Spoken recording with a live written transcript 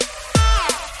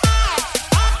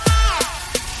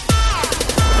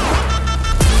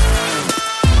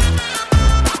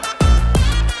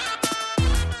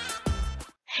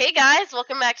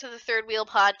welcome back to the Third Wheel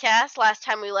podcast. Last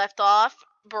time we left off,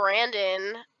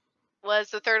 Brandon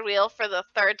was the third wheel for the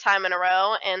third time in a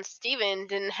row, and Steven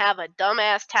didn't have a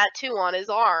dumbass tattoo on his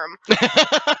arm. But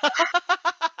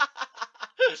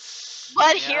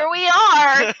here we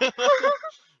are!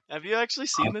 Have you actually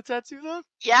seen the tattoo, though?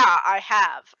 Yeah, I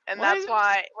have, and that's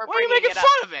why we're bringing it up.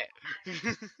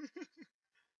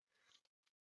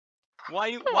 Why are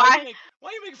you making fun of it? Why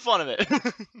are you making fun of it?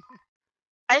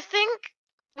 I think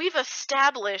we've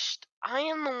established I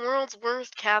am the world's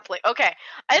worst Catholic. Okay,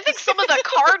 I think some of the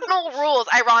cardinal rules,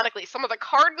 ironically, some of the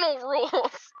cardinal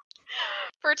rules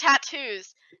for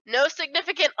tattoos: no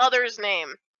significant other's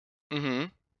name. Mm-hmm.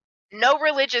 No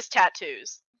religious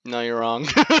tattoos. No, you're wrong.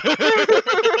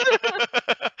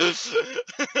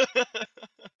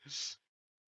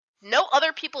 No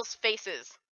other people's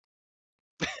faces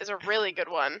is a really good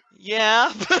one.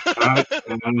 Yeah. I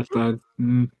understand.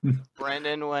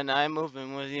 Brandon, when I move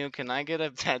in with you, can I get a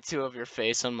tattoo of your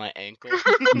face on my ankle?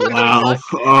 Wow.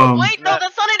 Wait, no,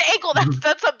 that's not an ankle.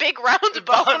 That's a big round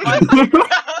bone.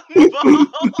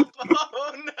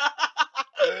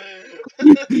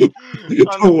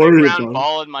 Don't worry about round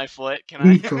ball in my foot. Can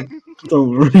I? Don't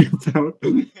worry about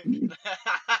it.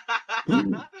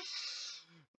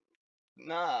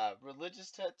 Nah,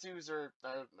 religious tattoos are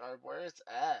where it's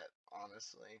at,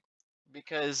 honestly.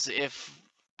 Because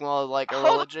like a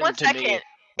religion one to second. me.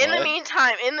 In the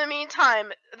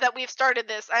meantime that we've started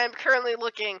this, I am currently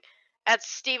looking at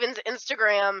Steven's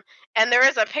Instagram, and there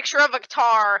is a picture of a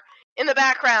guitar in the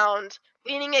background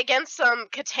leaning against some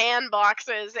Catan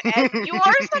boxes, and you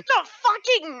are such a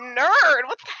fucking nerd!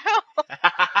 What the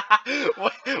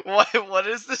hell? What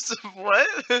is this? What?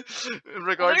 In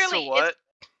regards Literally, to what?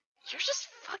 You're just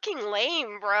fucking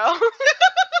lame, bro.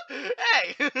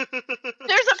 Hey! There's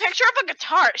a picture of a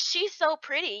guitar. She's so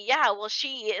pretty. Yeah, well,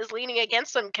 she is leaning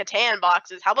against some Catan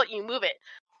boxes. How about you move it?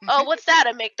 Oh, what's that?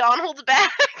 A McDonald's bag?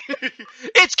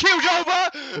 It's Qdoba!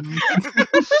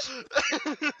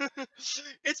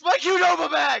 It's my Qdoba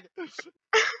bag!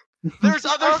 There's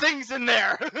other things in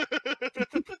there!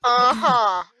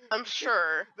 Uh-huh. I'm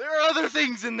sure. There are other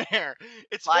things in there!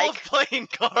 It's full Like? of playing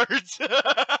cards!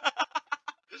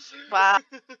 Wow.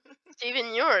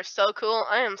 Steven, you are so cool.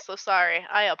 I am so sorry.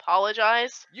 I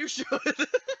apologize. You should.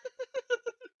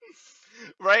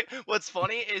 Right? What's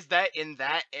funny is that in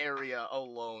that area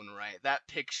alone, right? That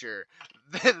picture,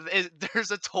 there's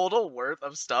a total worth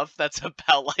of stuff that's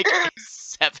about like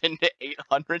 $700 to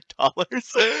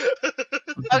 $800.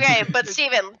 Okay, but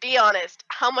Steven, be honest.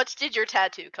 How much did your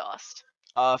tattoo cost?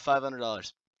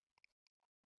 $500.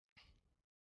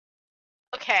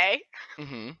 Okay.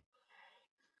 Mm-hmm.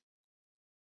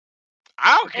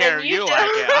 I don't care if you like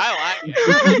it. I like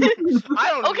it. I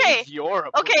don't Okay. need your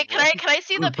Okay, approval. can I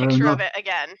see the picture of it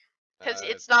again? Because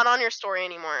it's not on your story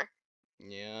anymore.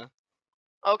 Yeah.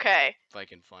 Okay. If I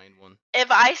can find one. If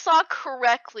I saw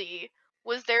correctly,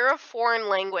 was there a foreign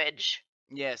language?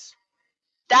 Yes.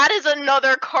 That is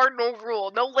another cardinal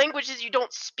rule. No languages you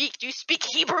don't speak. Do you speak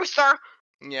Hebrew, sir?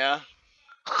 Yeah.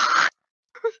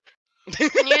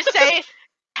 Can you say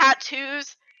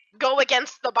tattoos go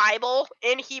against the Bible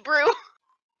in Hebrew?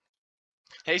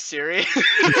 Hey Siri.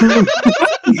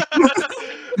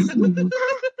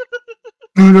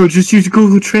 No, just use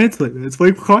Google Translate. It's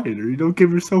way quieter. You don't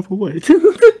give yourself away.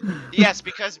 Yes,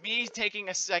 because me taking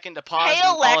a second to pause Hey and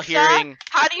all Alexa, hearing...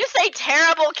 how do you say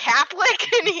terrible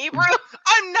Catholic in Hebrew?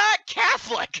 I'm not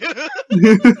Catholic!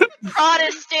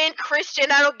 Protestant,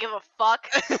 Christian, I don't give a fuck.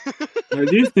 I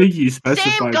do think you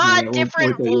specified Same that God, at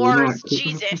different one point that you were wars, not.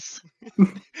 Jesus.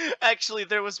 Actually,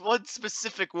 there was one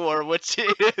specific war which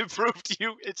proved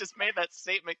you... It just made that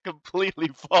statement completely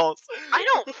false. I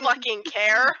don't fucking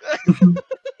care.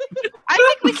 I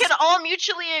think we can all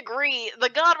mutually agree the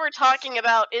God we're talking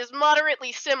about is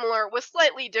moderately similar with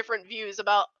slightly different views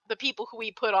about the people who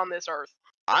we put on this earth.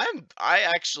 I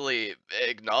actually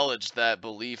acknowledge that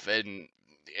belief and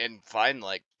find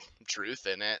like truth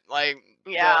in it. Like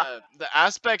Yeah. the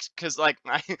aspects, because like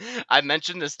I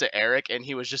mentioned this to Eric and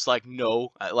he was just like,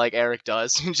 no, like Eric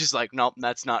does. He's just like, nope,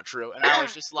 that's not true. And I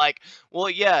was just like, well,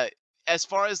 yeah, as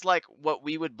far as like what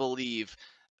we would believe,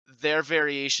 their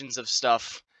variations of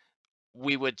stuff,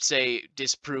 we would say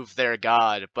disprove their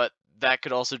God, but that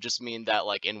could also just mean that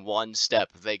like in one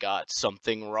step they got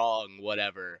something wrong,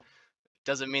 whatever.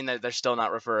 Doesn't mean that they're still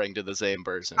not referring to the same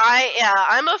person.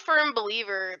 I'm a firm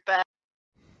believer that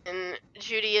in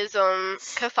Judaism,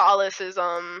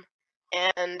 Catholicism,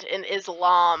 and in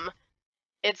Islam,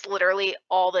 it's literally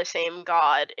all the same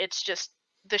God. It's just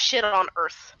the shit on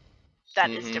earth that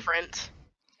is different.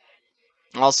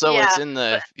 Also, Yeah, it's in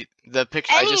the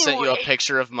picture. I just sent you a anyway.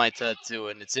 picture of my tattoo,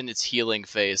 and it's in its healing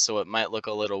phase, so it might look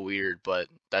a little weird, but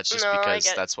that's just No, I because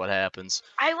get. that's what happens.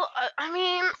 I will. I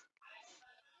mean,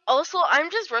 also,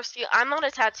 I'm just roasting. I'm not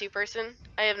a tattoo person.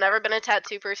 I have never been a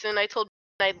tattoo person. I told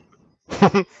I'd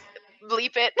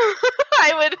bleep it.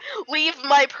 I would leave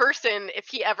my person if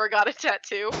he ever got a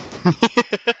tattoo.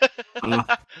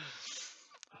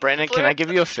 Brandon, can I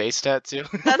give you a face tattoo?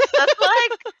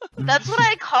 That's what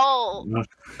I call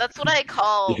that's what I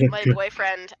call Yeah. my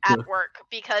boyfriend at work,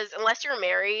 because unless you're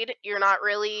married, you're not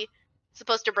really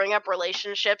supposed to bring up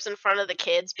relationships in front of the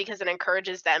kids because it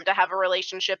encourages them to have a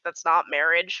relationship that's not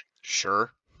marriage,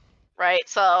 Sure. right?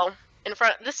 So in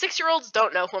front the 6-year-olds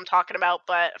don't know who I'm talking about,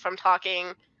 but if I'm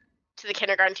talking to the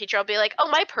kindergarten teacher, I'll be like, "Oh,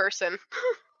 my person."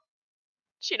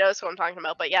 She knows who I'm talking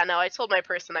about. But yeah, no, I told my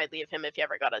person I'd leave him if he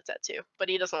ever got a tattoo, but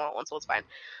he doesn't want one, so it's fine.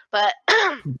 But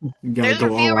You gotta there's a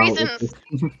go few all out with reasons.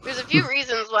 There's a few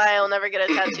reasons why I'll never get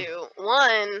a tattoo.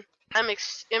 One, I'm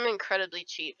incredibly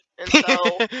cheap, and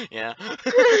so Yeah.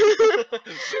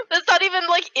 that's not even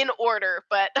like in order,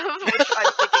 but of which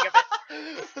I'm thinking of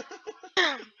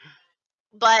it.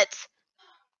 But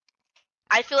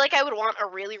I feel like I would want a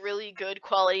really, really good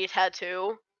quality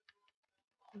tattoo,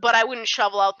 but I wouldn't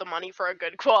shovel out the money for a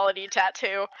good quality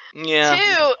tattoo.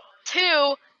 Yeah.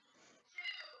 Two,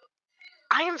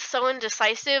 I am so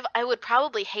indecisive. I would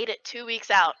probably hate it 2 weeks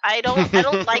out. I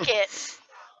don't like it.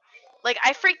 Like,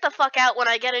 I freak the fuck out when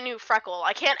I get a new freckle.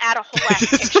 I can't add a whole ass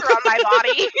picture on my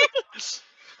body.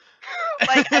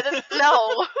 Like, I just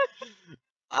no.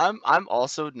 I'm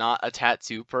also not a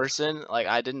tattoo person. Like,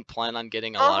 I didn't plan on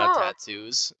getting a lot of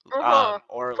tattoos,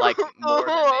 or like more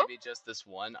than maybe just this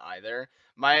one either.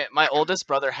 My oldest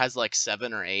brother has like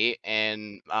 7 or 8,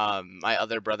 and my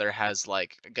other brother has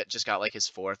like just got like his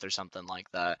 4th or something like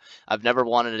that. I've never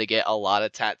wanted to get a lot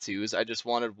of tattoos. I just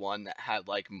wanted one that had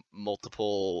like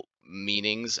multiple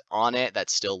meanings on it that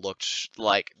still looked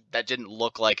like that didn't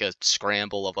look like a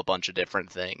scramble of a bunch of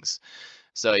different things.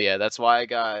 So yeah, that's why I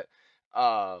got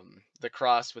the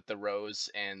cross with the rose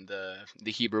and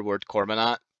the Hebrew word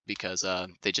korbanot, because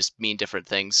they just mean different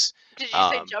things. Did you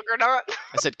say juggernaut?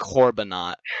 I said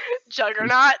korbanot.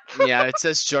 Juggernaut? Yeah, it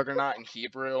says juggernaut in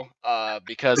Hebrew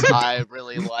because I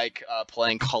really like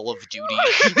playing Call of Duty.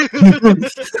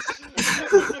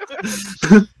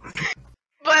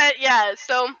 But yeah,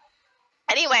 so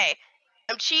anyway,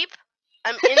 I'm cheap.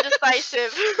 I'm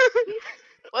indecisive.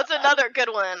 What's another good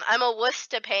one? I'm a wuss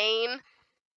to pain.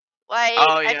 Like,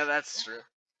 Oh yeah, that's true.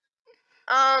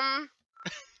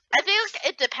 I think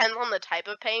it depends on the type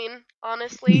of pain,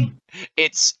 honestly.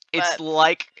 It's But-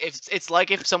 like it's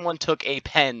like if someone took a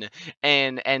pen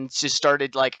and just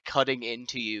started like cutting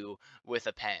into you with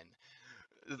a pen.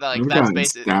 Like I've that's gotten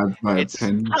basically stabbed by a it's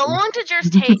pen. How long did yours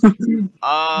take?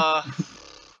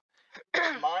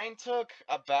 Mine took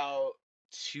about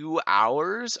 2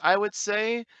 hours, I would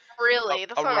say. Really?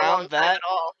 That's not a long Around time that. at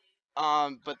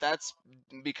all. But that's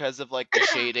because of like the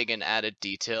shading and added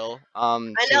detail I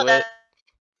to know it.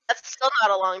 that's still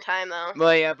not a long time though.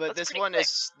 Well, yeah, but That's this pretty one quick.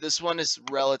 this one is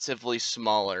relatively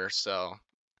smaller, so.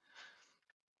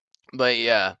 But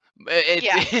yeah,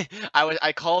 Yeah.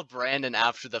 I called Brandon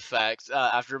after the fact,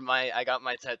 after I got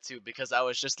my tattoo, because I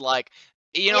was just like,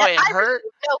 you know, Yeah, it I hurt.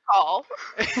 received no call.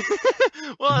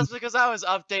 Well, it's because I was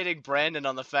updating Brandon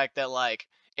on the fact that like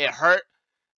it hurt.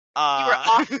 You were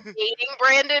off dating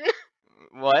Brandon.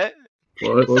 What?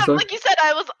 What It was sounded that? like you said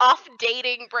I was off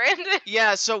dating Brandon.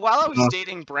 Yeah, so while I was Oh.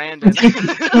 dating Brandon,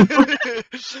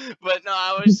 but no,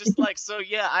 I was just like, so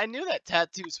yeah, I knew that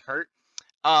tattoos hurt,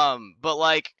 but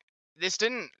like this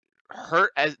didn't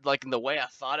hurt as like in the way I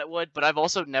thought it would. But I've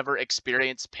also never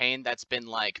experienced pain that's been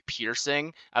like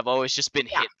piercing. I've always just been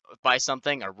Yeah. hit by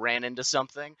something or ran into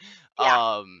something.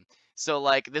 Yeah. So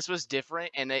like this was different,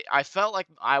 and I felt like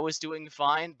I was doing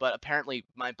fine, but apparently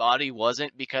my body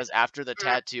wasn't, because after the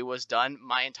tattoo was done,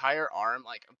 my entire arm,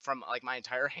 like from like my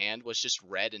entire hand, was just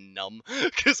red and numb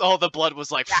because all the blood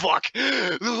was like, "Fuck,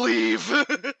 leave."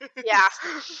 Yeah.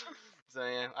 So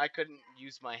yeah, I couldn't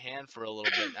use my hand for a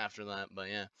little bit after that, but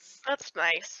yeah. That's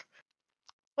nice.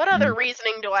 What other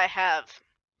reasoning do I have?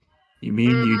 You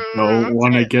mean you don't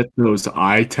want to get those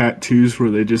eye tattoos where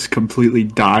they just completely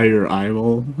dye your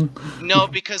eyeball? No,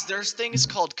 because there's things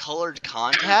called colored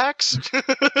contacts.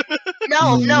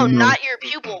 No, No. not your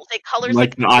pupils. It colors Like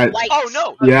like the eye- the whites. Oh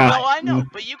no! Yeah. No, I know,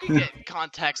 but you can get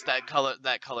contacts that color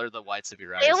the whites of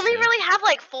your eyes. They only too. really have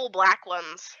like full black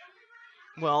ones.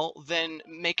 Well, then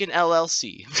make an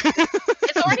LLC.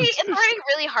 It's already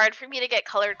really hard for me to get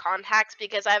colored contacts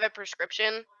because I have a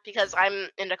prescription because I'm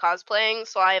into cosplaying,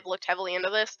 so I've looked heavily into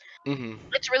this. Hmm.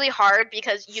 It's really hard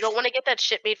because you don't want to get that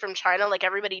shit made from China like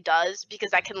everybody does because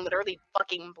that can literally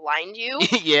fucking blind you.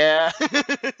 Yeah.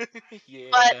 Yeah.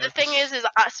 But the thing is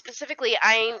specifically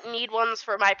I need ones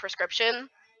for my prescription.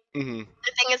 Hmm.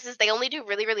 The thing is they only do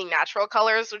really, really natural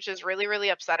colors, which is really, really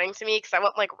upsetting to me because I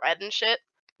want like red and shit.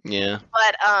 Yeah.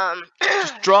 But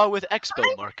Just draw with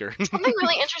Expo marker. something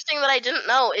really interesting that I didn't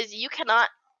know is you cannot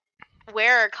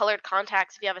wear colored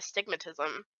contacts if you have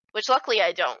astigmatism, which luckily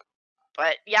I don't.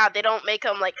 But yeah, they don't make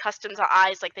them like custom to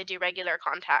eyes like they do regular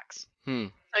contacts. Hmm.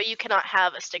 So you cannot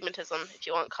have astigmatism if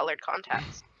you want colored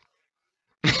contacts.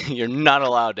 You're not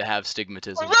allowed to have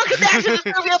stigmatism. Well, welcome back to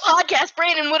the Real Podcast,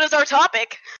 Brandon. What is our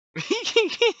topic?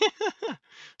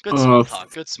 Good small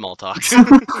talk. Good small talk.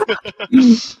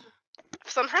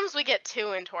 Sometimes we get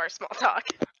too into our small talk.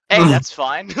 Hey, that's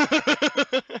fine.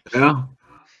 Yeah.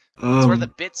 That's where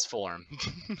the bits form.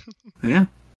 Yeah.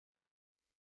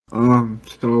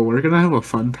 So we're gonna have a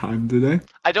fun time today.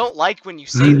 I don't like when you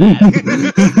say that.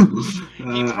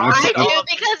 I do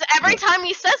because every time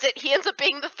he says it, he ends up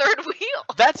being the third wheel.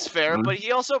 That's fair, but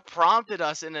he also prompted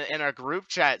us in our group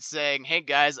chat saying, "Hey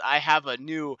guys, I have a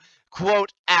new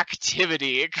quote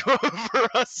activity for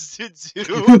us to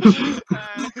do."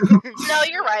 No,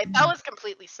 you're right. That was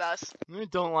completely sus. I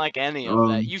don't like any of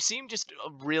that. You seem just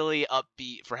really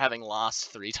upbeat for having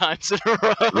lost 3 times in a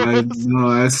row.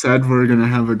 I said we're gonna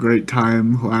have a great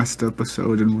time last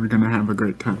episode, and we're gonna have a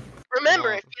great time.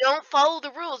 Remember, if you don't follow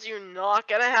the rules, you're not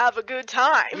gonna have a good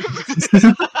time.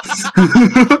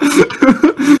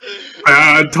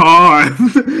 Bad time.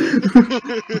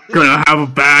 Gonna have a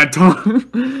bad time.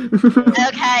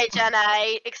 Okay,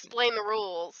 Jenna, explain the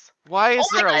rules. Why is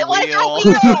there a Why wheel? is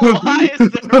there a wheel? Why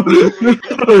is there a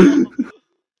wheel?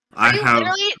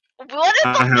 What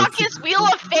the fuck is Wheel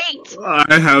of Fate?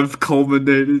 I have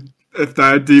culminated. If I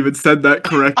had even said that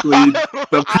correctly, I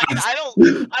don't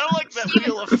like that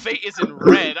Wheel of Fate is in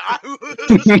red.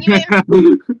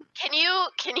 Can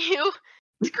you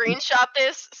screenshot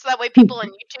this so that way people on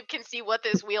YouTube can see what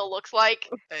this wheel looks like?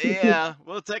 Yeah,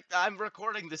 well, I'm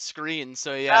recording the screen,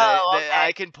 so yeah, okay.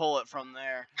 I can pull it from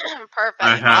there. Perfect.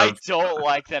 I don't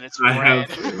like that it's red.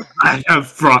 I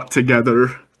have brought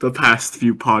together the past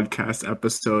few podcast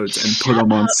episodes and put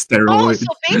them on steroids. Oh, so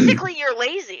basically you're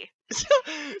lazy.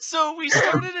 So we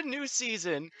started a new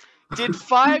season, did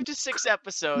 5 to 6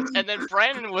 episodes, and then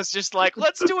Brandon was just like,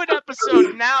 let's do an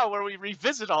episode now where we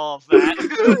revisit all of that.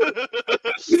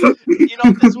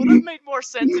 This would have made more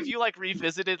sense if you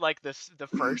revisited the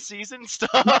first season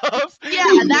stuff. Yeah,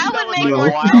 that would make more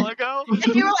a while ago.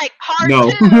 If you were like, part 2,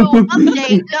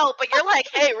 update, no, but you're like,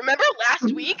 hey, remember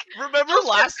last week? Remember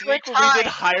last week when we did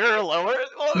higher or lower?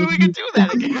 Well, we could do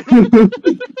that again.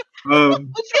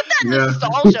 Let's get that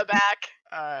nostalgia back.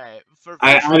 Alright,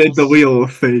 I added the Wheel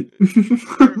of Fate. for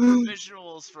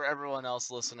visuals for everyone else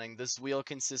listening, this wheel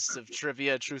consists of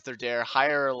trivia, truth or dare,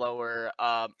 higher or lower,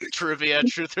 trivia,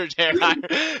 truth or dare,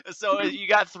 higher. So you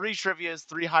got 3 trivias,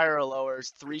 3 higher or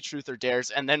lowers, 3 truth or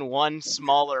dares, and then 1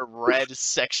 smaller red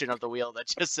section of the wheel that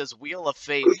just says Wheel of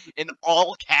Fate in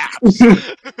all caps.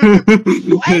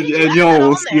 And y'all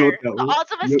will see what that The was.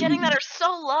 odds of us getting that are so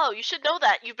low. You should know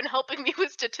that. You've been helping me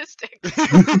with statistics.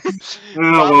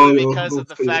 Probably because of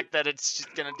the fact that it's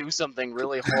just gonna do something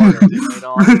really horrid later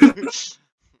on.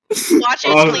 Watch it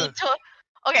lead to.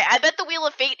 Okay, I bet the Wheel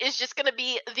of Fate is just gonna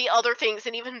be the other things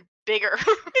and even bigger.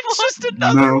 It's just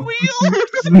another wheel.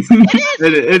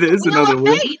 It is another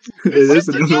wheel. It is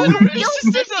another wheel.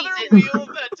 It's just another wheel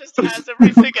that just has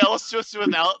everything else just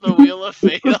without the Wheel of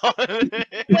Fate on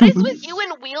it. What is with you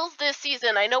and wheels this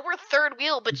season? I know we're third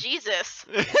wheel, but Jesus.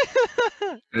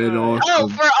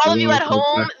 For all of you at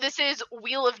home, this is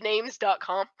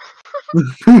wheelofnames.com.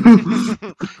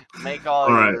 Make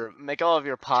all of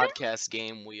your podcast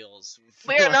game wheels.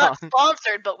 We are not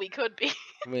sponsored, but we could be.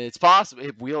 I mean, it's possible.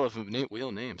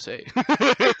 Wheel names, hey.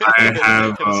 I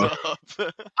have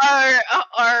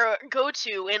our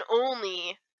go-to and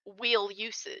only wheel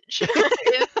usage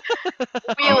is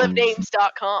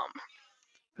wheelofnames.com.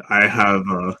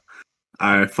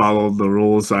 I followed the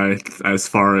rules. As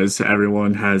far as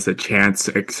everyone has a chance,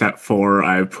 except for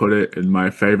I put it in my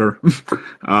favor.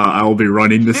 I will be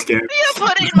running this game. You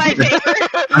put it in my favor.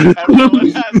 Everyone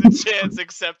has a chance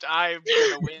except I'm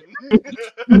gonna win.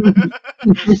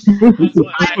 That's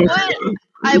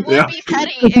what I will Yeah. be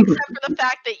petty, except for the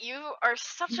fact that you are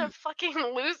such a fucking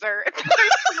loser.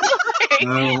 There's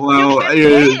no way Well, you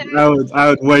can win. I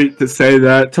would wait to say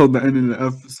that till the end of the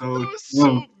episode. That was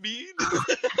so mean.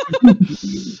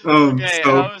 Okay,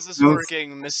 So, how is this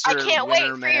working, Mr. I can't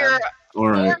wait for your all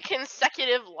right, 4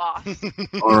 consecutive loss.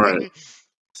 all right.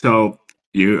 So,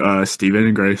 Steven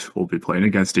and Grace will be playing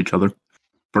against each other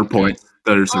for points.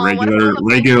 There's a Oh, what about the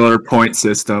regular point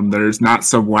system. There's not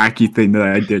some wacky thing that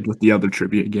I did with the other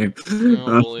trivia game. I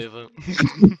don't believe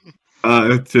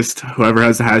it. Just whoever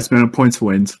has the highest amount of points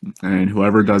wins, and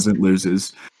whoever doesn't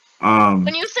loses.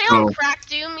 When you say on so- crack,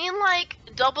 do you mean like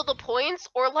double the points,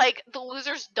 or like the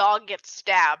loser's dog gets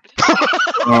stabbed?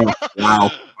 Oh, wow.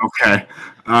 Okay.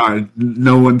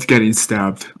 No one's getting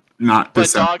stabbed. Not But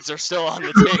this dogs are still on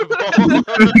the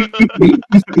table.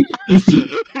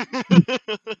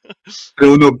 There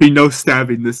will be no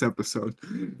stabbing this episode.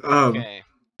 Okay.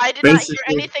 I did not hear Basically-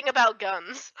 anything about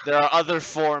guns. There are other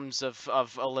forms of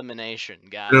elimination,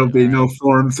 guys. There'll be no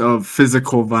forms of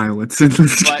physical violence in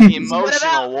this But game.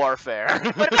 emotional warfare.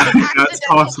 What about That's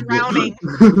accidental possible. drowning?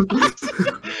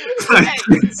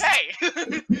 Hey,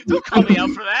 don't call me out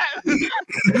for that.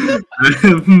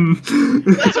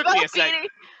 What took me a about, sec.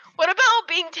 what about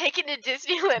being taken to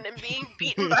Disneyland and being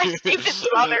beaten by Steven's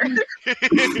mother?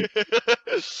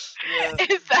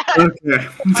 Is that Okay.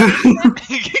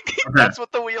 That's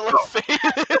what the Wheel of Fate is.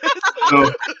 So, Oh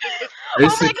my god,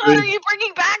 basically, are you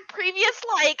bringing back previous,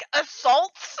 like,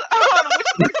 assaults on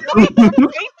which were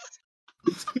points?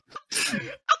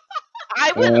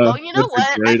 I would, oh, you know that's a what?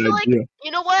 I great feel like, idea.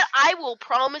 you know what? I will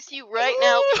promise you right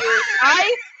now, viewers,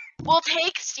 I will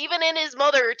take Steven and his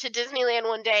mother to Disneyland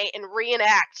one day and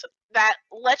reenact that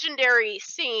legendary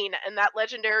scene and that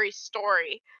legendary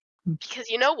story. Because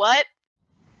you know what?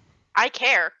 I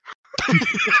care.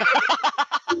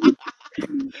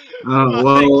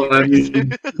 Well, I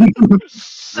mean,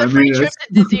 It's a I free mean, trip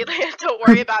to Disneyland. Don't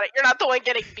worry about it. You're not the one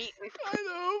getting beaten. I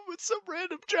know, but some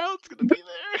random child's gonna be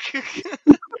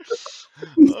there.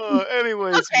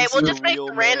 Anyways. Okay, we'll Mr. just make the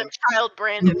Wheelman. random child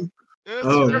Brandon.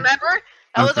 Oh. Remember?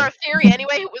 That was Okay. our theory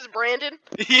anyway. It was Brandon.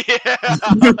 Yeah. That's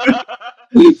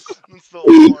the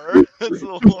lore. That's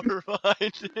the lore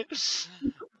behind it.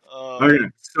 okay,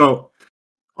 so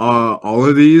all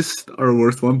of these are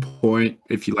worth 1 point.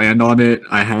 If you land on it,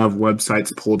 I have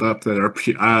websites pulled up that are.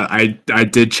 I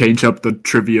did change up the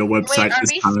trivia website Wait, are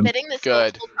this we time. spitting this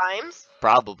Good. multiple times?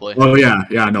 Probably. Oh yeah,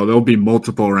 no, there'll be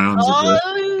multiple rounds of this.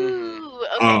 Oh,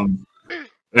 okay.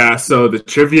 Yeah, so the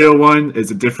trivia one is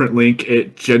a different link.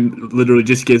 It literally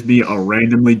just gives me a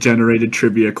randomly generated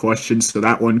trivia question, so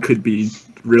that one could be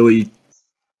really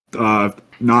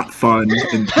not fun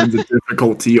in terms of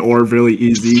difficulty or really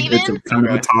easy. It's Steven? kind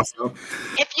of a toss-up.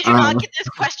 If you do not get this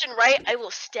question right, I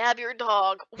will stab your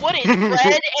dog. What is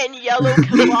red and yellow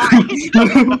combined?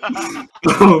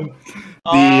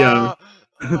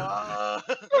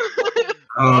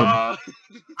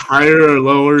 Higher or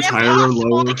lower, higher or Impossible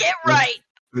lower. to get right.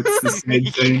 It's the same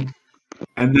thing.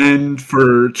 And then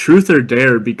for truth or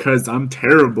dare, because I'm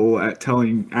terrible at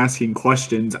asking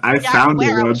questions, I found a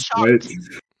website.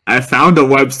 I found a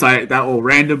website that will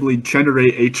randomly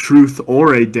generate a truth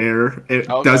or a dare. It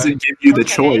doesn't give you the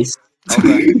choice.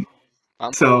 Okay.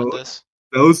 I'm So- cool with this.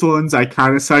 Those ones I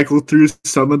kind of cycled through.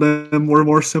 Some of them were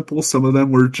more simple. Some of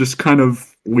them were just kind of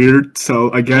weird.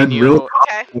 So again, Can you- real.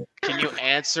 Okay. Can you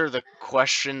answer the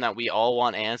question that we all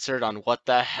want answered on what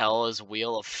the hell is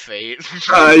Wheel of Fate?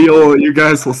 You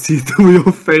guys will see the Wheel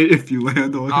of Fate if you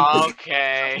land on it.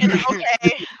 Okay. Okay.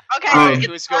 Okay. Alright, let's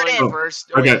who's get going started.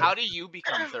 first? Okay. Wait, how do you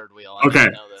become third wheel? I Okay,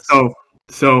 didn't know this.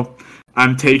 so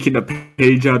I'm taking a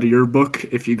page out of your book.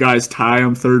 If you guys tie,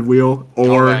 I'm third wheel.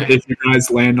 Or Okay. if you guys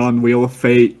land on Wheel of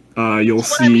Fate, you'll What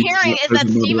see. I'm hearing is there's that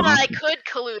Steve and another I option. could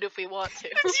collude if we want to.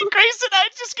 Grace and I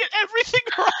just get everything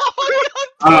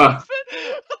wrong.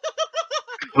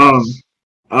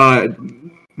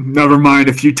 Never mind.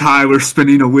 If you tie, we're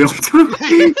spinning a wheel. No,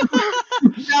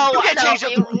 We no, can't change up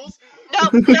we- the rules. no,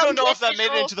 We no, don't know if that made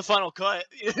it no. into the final cut.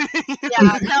 Yeah,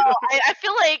 no, I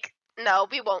feel like no,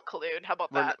 we won't collude. How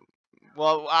about We're- that?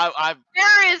 Well, I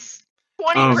There is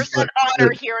 20% but-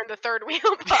 honor here in the Third Wheel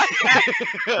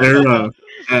podcast.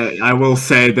 I will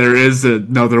say there is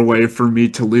another way for me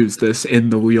to lose this in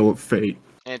the Wheel of Fate.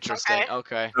 Interesting.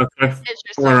 Okay. Okay.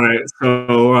 Interesting. All right.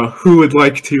 So who would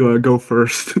like to go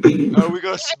first? Oh, we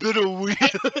gotta spin a wheel.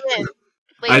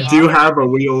 I Ladies, do have a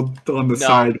wheel on the No,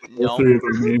 side. All no. three of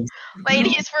our names.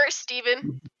 ladies first,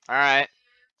 Steven. All right.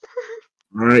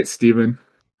 All right, Steven.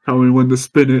 Tell me when to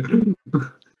spin it.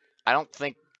 I don't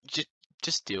think.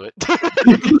 Just do it.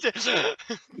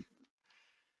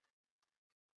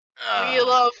 Wheel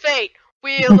of Fate.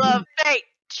 Wheel of Fate.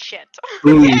 Shit.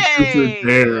 Ooh, Yay! truth or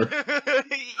dare.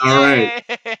 All right.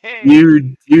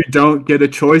 You don't get a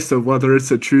choice of whether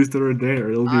it's a truth or a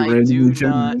dare. It'll be I randomly do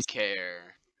generated. not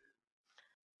care.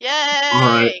 Yay! All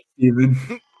right, Steven.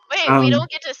 Wait, we don't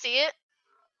get to see it?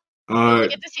 We only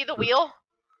get to see the wheel?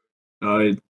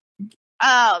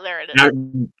 Oh, there it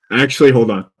is. Actually,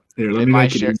 hold on. Here, let me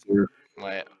make it easier.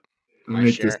 Wait, let me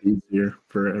make this easier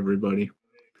for everybody.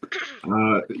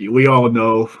 We all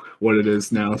know what it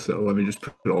is now, so let me just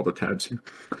put all the tabs here.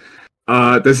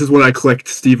 This is what I clicked,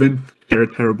 Steven. You're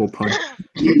a terrible pun.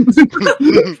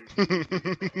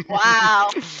 Wow.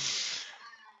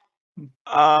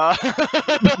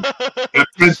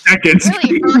 10 seconds.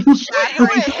 Really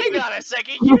Wait, hang on a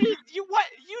second.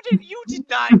 You did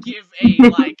not give a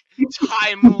like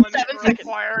time limit 7 seconds.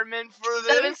 requirement for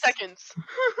this. 7 seconds.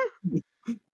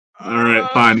 All right,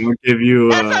 fine. I'll give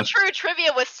you. That's not true.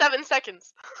 Trivia was 7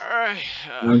 seconds. All right.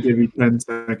 I'll give you 10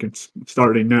 seconds.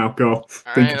 Starting now. Go.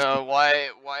 All right.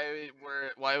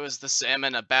 Why was the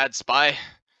salmon a bad spy?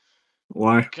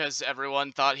 Why? Because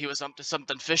everyone thought he was up to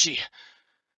something fishy.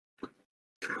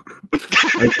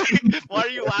 Why are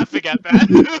you laughing at that?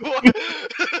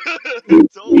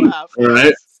 Don't laugh. All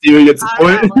right, Steven gets the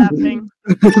point. I'm not laughing.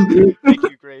 Thank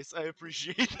you, Grace. I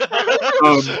appreciate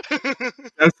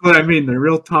that. That's what I mean. They're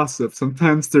real toss-ups.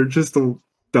 Sometimes they're just a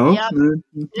dumb. Yep.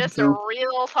 Just a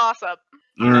real toss-up.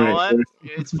 You know what?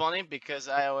 It's funny because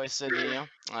I always said,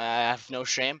 I have no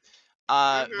shame.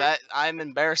 That I'm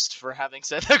embarrassed for having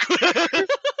said that.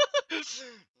 Let's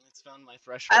found my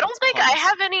threshold. I don't think I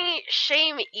have any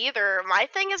shame either. My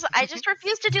thing is, I just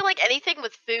refuse to do like anything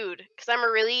with food because I'm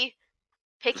a really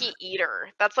picky eater.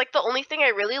 That's like the only thing I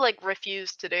really like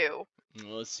refuse to do.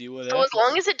 Well, let's see what. So as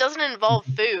long as it doesn't involve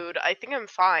food, I think I'm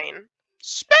fine.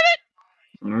 Spin it.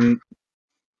 All right.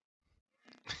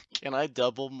 Can I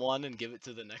double one and give it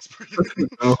to the next person?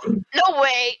 No. No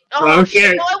way! Oh,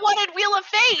 okay. No, I wanted Wheel of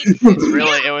Fate! It's We're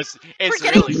really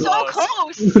getting so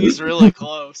close! He's really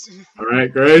close.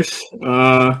 Alright, Grace.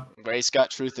 Grace got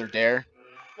truth or dare.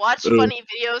 Watch funny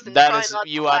videos and try not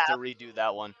you to have laugh. to redo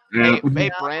that one. Yeah.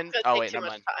 Hey, Brand. Oh, wait, never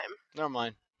mind. Never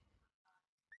mind.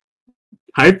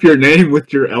 Type your name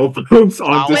with your elbows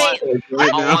on Discord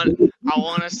right now. I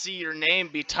want to see your name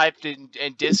be typed in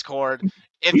Discord.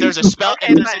 If there's a spell,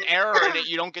 if there's an error in it,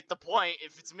 you don't get the point.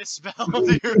 If it's misspelled,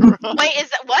 you're wrong. Wait, is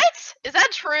that what? Is that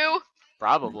true?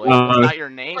 Probably. It's not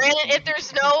your name. Brandon, if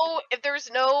there's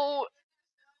no,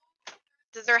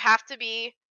 does there have to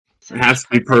be? It has to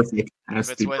be perfect.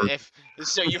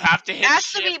 So you have to hit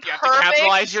shift. You have to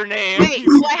capitalize your name. Wait,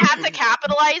 do I have to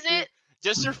capitalize it?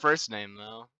 Just your first name,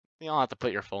 though. You don't have to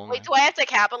put your full name. Wait, do I have to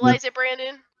capitalize it,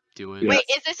 Brandon? Do it. Yes. Wait,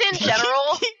 is this in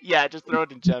general? Yeah, just throw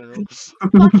it in general.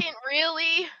 Fucking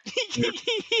really?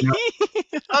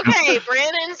 Okay,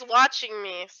 Brandon's watching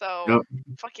me, so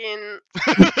fucking.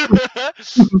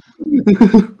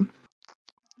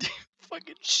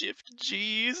 Fucking shift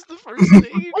G is the first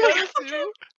thing you gotta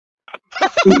do.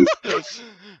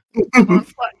 Oh,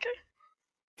 fuck.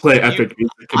 Play epic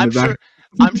music in the back.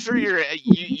 I'm sure you're.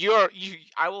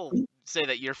 I will say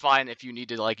that you're fine if you need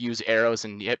to like use arrows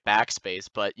and hit backspace,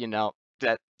 but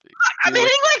that. I'm hitting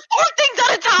like 4 things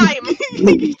at a time.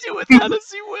 You do it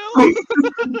as you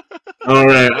will. All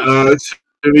right.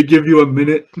 Should we give you a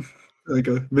minute, like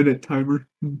a minute timer?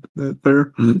 That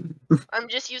fair? I'm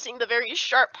just using the very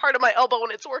sharp part of my elbow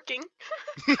and it's working.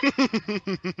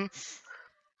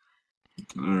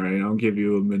 All right. I'll give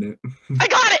you a minute. I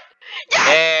got it.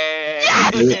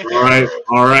 Yes! Hey. Yes!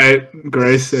 All right,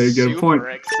 Grace, get a point. Super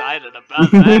excited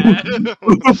about that.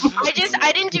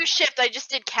 I didn't do shift. I just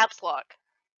did caps lock.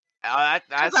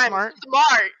 That's smart.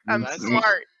 I'm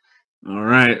smart. All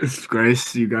right,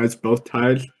 Grace, you guys both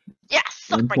tied. Yes,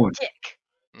 suck my dick.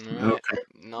 Okay.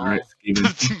 No. All right,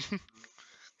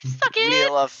 Suck it.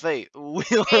 Wheel of fate.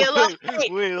 Wheel of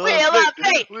fate. Wheel of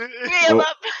fate. Wheel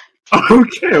of.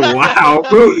 Okay, wow.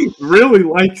 Really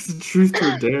likes Truth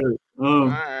or Dare.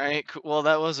 Alright, well,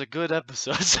 that was a good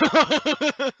episode.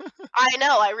 I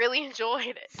know, I really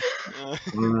enjoyed it.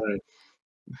 Alright.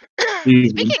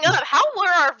 Speaking of, how were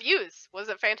our views? Was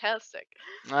it fantastic?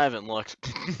 I haven't looked.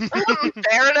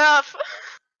 Fair enough.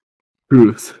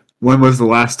 Truth. When was the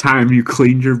last time you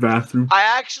cleaned your bathroom? I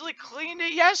actually cleaned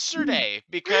it yesterday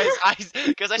because I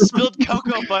spilled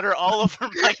cocoa butter all over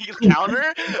my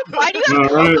counter. Why do you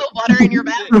have cocoa butter in your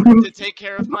bathroom? To take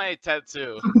care of my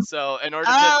tattoo. So in order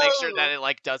to make sure that it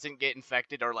like doesn't get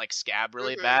infected or like scab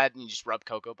really bad, and you just rub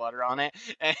cocoa butter on it.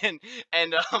 And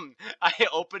I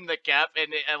opened the cap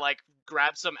and I like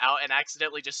grabbed some out and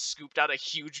accidentally just scooped out a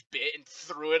huge bit and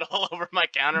threw it all over my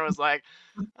counter. I was like,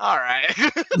 all right.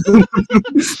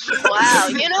 Wow,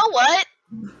 you know what?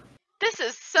 This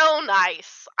is so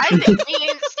nice. I think me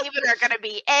and Steven are gonna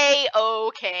be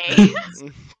A-okay.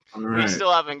 All We right.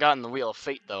 still haven't gotten the Wheel of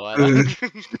Fate, though. I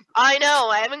I know,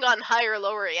 I haven't gotten higher or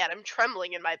lower yet. I'm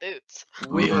trembling in my boots.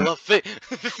 Wheel of Fate.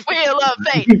 Wheel of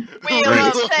Fate! Wheel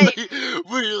Right. of Fate!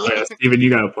 Wheel Yeah, of Steven, you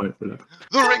got a point for that.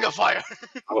 The Ring of Fire.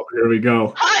 Oh, here we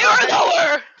go. Higher or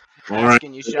lower! All right.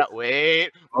 Asking you shall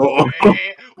wait. Oh,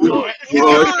 Wait. No, I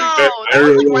that was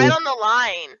really like right will. on the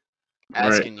line.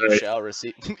 Asking you right. shall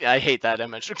receive. I hate that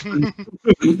image.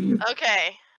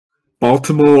 Okay.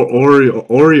 Baltimore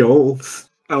Orioles.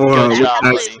 Good Which job,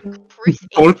 has buddy. Chris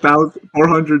Angel.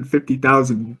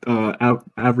 450,000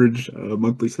 average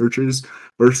monthly searches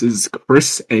versus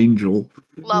Chris Angel.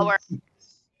 Lower.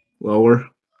 Lower.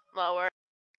 Lower.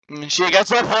 She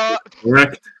gets a point.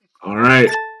 Correct. All right.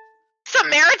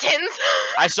 Samaritans!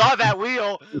 I saw that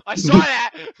wheel. I saw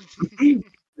that.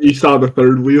 You saw the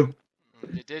third wheel.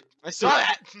 You did. I saw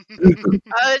that.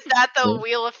 Oh, is that the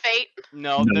Wheel of Fate?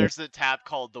 No, No. there's a tab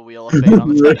called the Wheel of Fate on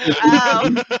the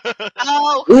tab.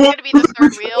 Oh, who's gonna be the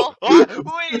third wheel? Oh,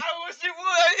 wait, I was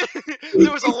what?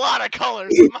 There was a lot of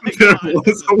colors. My There God,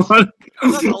 was a lot.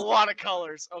 That's a lot of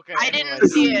colors. Okay. I didn't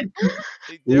anyways. see it.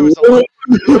 There was a lot.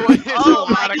 There's Oh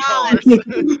a lot my of God.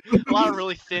 colors. A lot of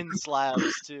really thin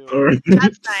slabs too. All right.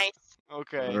 That's nice.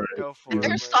 Okay, Alright. go for it. There's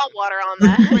Brandon. salt water on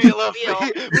that. Wheel of Wheel.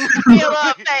 Fate. Wheel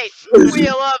of Fate.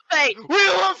 Wheel of Fate.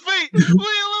 Wheel of Fate.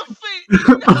 Wheel of Fate.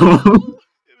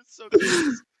 It was so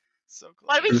close. So close.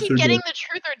 Why do we Truth keep or getting dare? the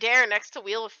truth or dare next to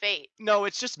Wheel of Fate? No,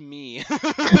 it's just me.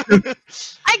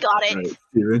 I got it.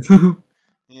 Right, Steven.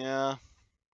 Yeah.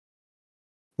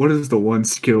 What is the one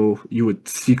skill you would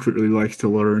secretly like to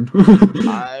learn?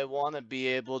 I want to be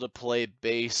able to play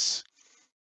bass.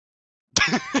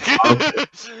 Okay.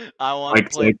 I want to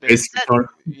like play bass bass. guitar?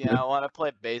 Yeah, I want to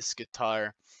play bass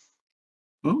guitar.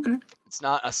 Okay. It's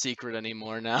not a secret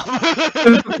anymore now.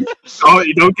 Oh,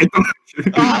 you don't get the.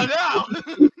 Oh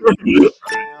no!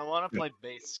 Yeah, I want to play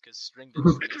bass because stringed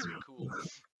instruments are cool.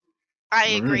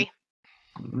 I Alright. agree.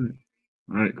 All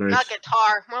right, Grace. Not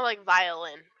guitar, more like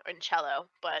violin and cello.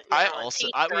 But you I know, also,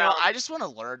 each I, their own. I just want to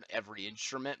learn every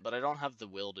instrument, but I don't have the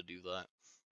will to do that.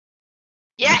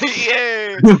 Yeah.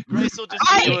 Yay! Grace will just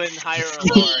I be doing higher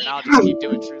or lower, and I'll just keep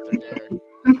doing truth or dare.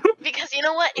 Because you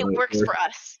know what? It Right, works right. for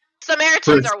us. Samaritans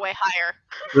Chris- are way higher.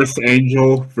 Chris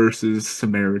Angel versus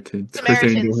Samaritans. Chris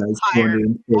Angel Samaritans has higher,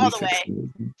 all the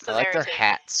 246,000. I like their Samaritans.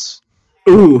 hats.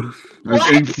 Ooh, that's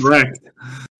What? incorrect.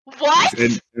 What?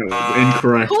 That's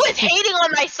incorrect. Who is hating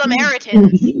on my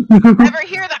Samaritans? Ever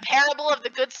hear the parable of the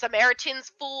Good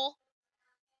Samaritans, fool?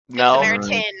 Good No.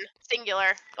 Samaritan,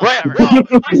 singular. Wait, Whatever.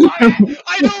 whoa! I saw it!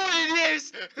 I know what it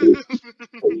is!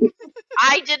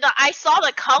 I did not. I saw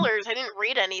the colors. I didn't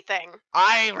read anything.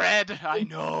 I read. I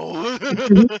know.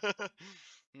 That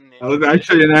was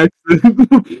actually an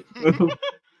accident.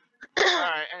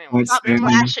 Alright, anyway. Stop Spin.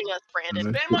 flashing us,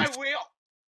 Brandon. Spin my wheel!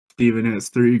 Steven has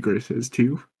 3, Grace has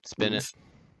 2. Spin it.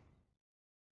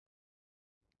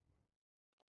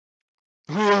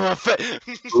 Wheel of Fate.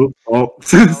 Oh, No,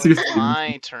 since you it's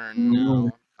my turn now.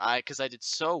 Because I did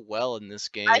so well in this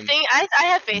game. I think I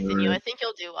have faith in you. I think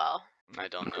you'll do well. I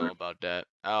don't know about that.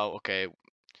 Oh, okay.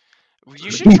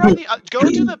 You should try the. Go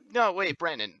to the. No, wait,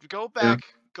 Brandon. Go back.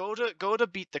 Go to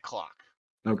beat the clock.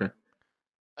 Okay.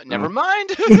 Never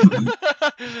mind.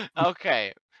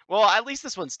 Okay. Well, at least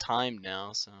this one's timed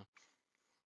now, so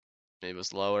maybe it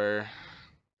was lower.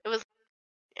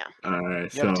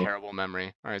 Alright, You have a so terrible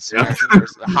memory. All right, Yeah. Samaritan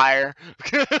versus higher.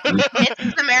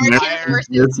 It's Samaritans Higher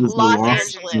versus versus Los Los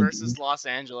Angeles. versus Los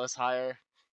Angeles higher.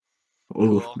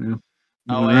 oh, Cool. yeah.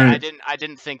 Oh wait, Alright. I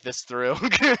didn't think this through.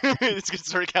 It's gonna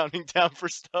start counting down for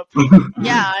stuff.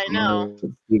 Yeah, I know. Alright,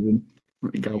 Steven,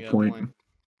 you got You a got a point. point.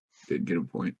 Did get a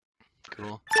point.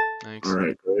 Cool. Thanks.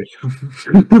 Alright, great.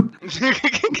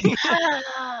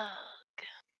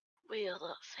 Wheel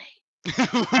of Fate.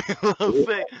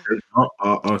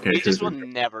 Okay. We just sure, will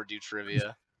never do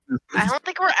trivia. I don't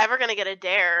think we're ever gonna get a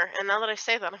dare, and now that I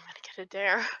say that, I'm gonna get a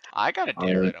dare. I got a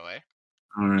dare Alright. right away.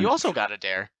 Alright. You also got a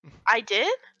dare. I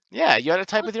did? Yeah, you had to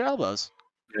type with your elbows.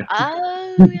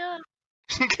 Oh yeah.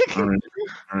 Alright,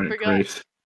 Forgot. Grace.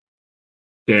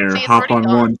 Dare, See, it's hop already on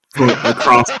gone. one foot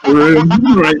across the room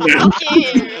right now.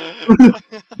 Fucking,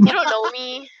 you don't know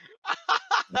me.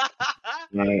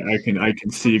 I can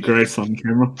see Grace on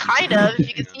camera. Kind of.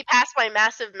 You can see past my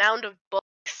massive mound of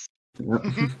books. Yeah.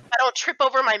 I don't trip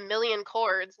over my million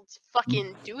chords. Let's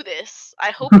fucking do this.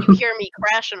 I hope you hear me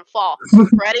crash and fall.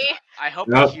 Ready? I hope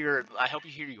Yep. you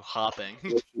hear you hopping.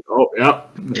 Oh,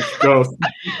 yep. Let's go.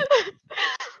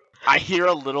 I hear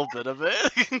a little bit of it.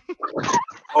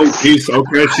 Oh, jeez.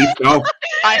 Okay, she fell.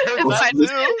 I heard It's that fine. too.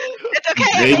 It's okay.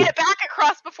 I Maybe. made it back across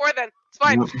cross before then. It's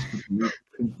fine. Nope.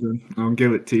 I'll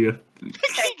give it to you.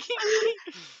 Okay.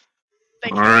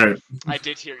 Thank All you. right. I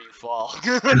did hear you fall.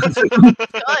 Good.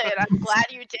 I'm glad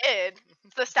you did.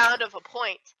 It's the sound of a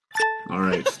point. All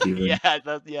right, Steven. yeah,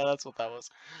 that's what that was.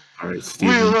 All right,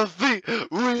 Steven. Wheel of Fate!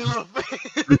 Wheel of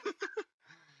Fate!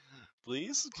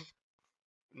 Please?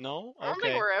 No? I don't think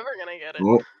Okay. we're ever gonna get it.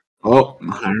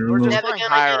 We're just Never going gonna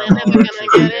higher get and it, never lower gonna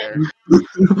through get there.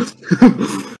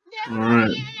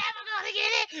 Alright. Never gonna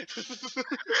get it!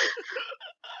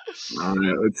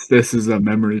 Alright, this is a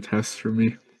memory test for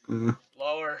me.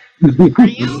 Lower. Are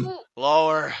you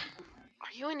Lower.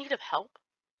 in need of help?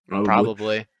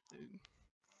 Probably.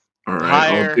 Alright,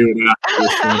 Higher. I'll do it after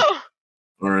this one.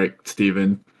 Alright,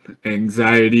 Steven.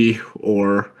 Anxiety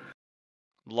or...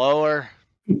 Lower.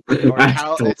 Or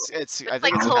it's I think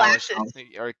like it's Colossus.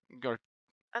 or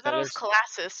I thought it was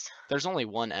Colossus. there's only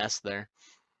one S there.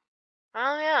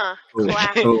 Oh yeah, Oh,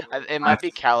 Colossus. It might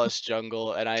be Callous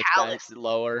Jungle, and I Callous.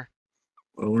 lower.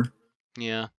 Lower?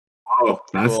 Yeah. Oh,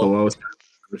 that's Cool. the lowest I've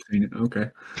ever seen it. Okay.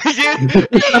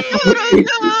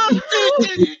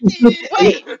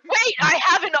 Wait, I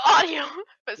have an audio,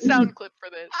 a sound clip for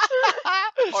this.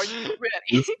 Are you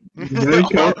ready?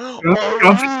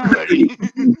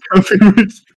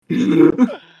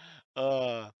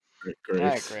 Alright,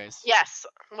 Grace. Yes.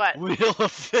 What? Wheel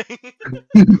of Fate.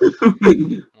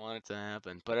 Want it to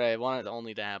happen, but I want it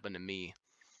only to happen to me.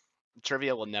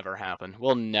 Trivia will never happen.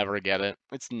 We'll never get it.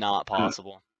 It's not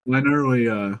possible. When are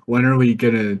we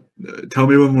gonna tell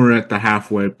me when we're at the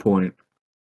halfway point?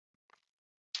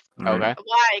 All Okay. right.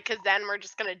 Why? Because then we're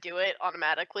just gonna do it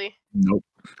automatically. Nope.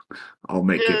 I'll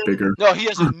make it bigger. No, he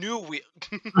has a new wheel.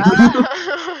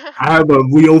 I have a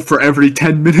wheel for every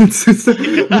 10 minutes.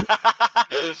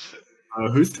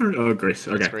 Whose turn? Oh, Grace.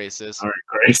 Okay. It's Grace's. All right,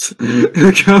 Grace.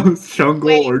 Here comes Jungle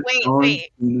or John.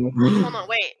 Hold on,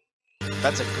 wait.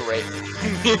 That's a great.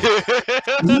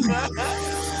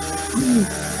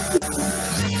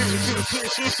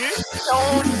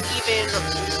 Don't even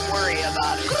worry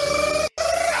about it.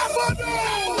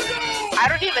 I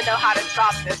don't even know how to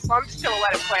stop this, so I'm just gonna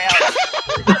let it play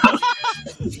out.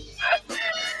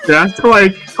 You have to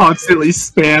like constantly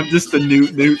spam just the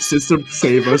newt system to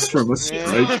save us from a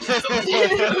strike.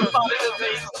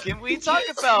 Can we talk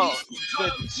about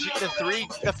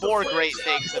the four great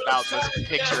things about this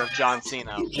picture of John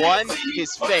Cena? One,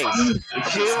 his face.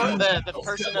 Two, the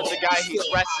person of the guy he's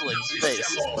wrestling's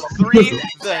face. Three,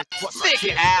 the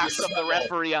thick ass of the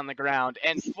referee on the ground.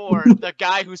 And four, the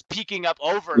guy who's peeking up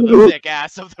over the thick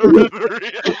ass of the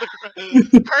referee on the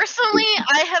ground. Personally,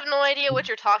 I have no idea what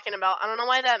you're talking about. I don't know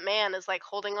why that man is like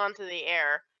holding on to the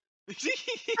air.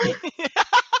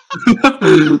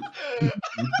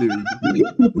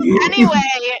 Anyway,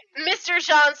 Mr.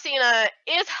 John Cena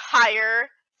is higher.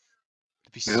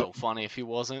 It'd be so funny if he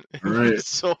wasn't. Right. It's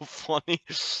so funny.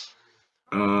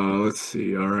 Let's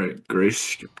see. All right,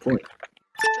 Grace, good point.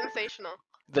 Sensational.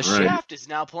 The Right. Shaft is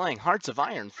now playing Hearts of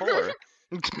Iron 4.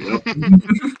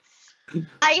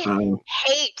 I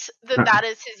hate that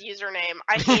is his username.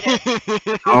 I hate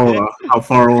it. How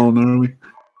far along are we?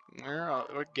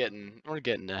 We're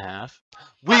getting to half.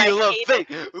 I Wheel of hate Fate.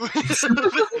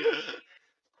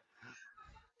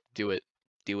 Do it.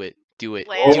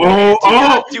 Land.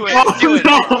 Do it.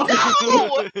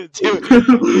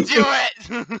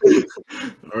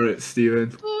 All right,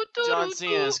 Steven John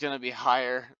Cena is gonna be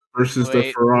higher. versus the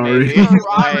Wait, Ferrari. maybe.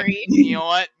 Ferrari. You know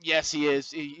what? Yes, he is.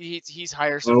 He's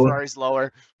higher, so Lower. Ferrari's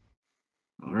lower.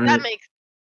 All right. That makes.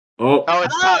 Oh, Oh,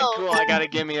 it's tied. Oh. Cool. I got a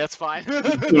gimme. That's fine. Oh,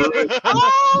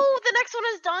 the next one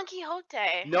is Don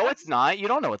Quixote. No, it's not. You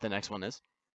don't know what the next one is.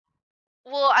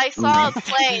 Well, I saw a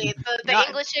play. The Not-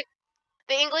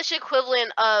 English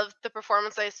equivalent of the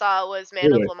performance I saw was Man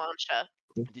of Really? La Mancha.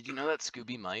 Did you know that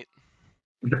Scooby might?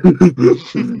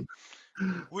 oh,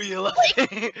 Wheel of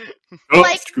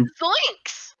Like Scoop.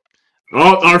 Zoinks.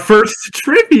 Oh, our first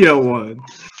trivia one.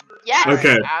 Yes.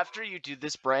 Okay. After you do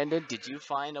this, Brandon, did you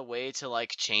find a way to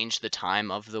like change the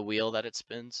time of the wheel that it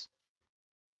spins?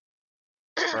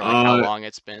 Or like how long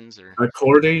it spins, or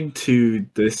According to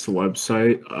this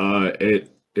website, it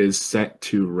is set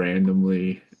to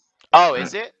randomly. oh,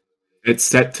 is it? It's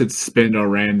set to spin a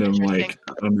random like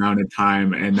amount of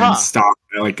time and then stop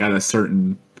like at a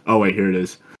certain. Oh wait, here it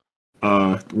is.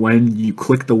 When you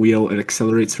click the wheel, it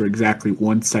accelerates for exactly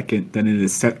 1 second. Then it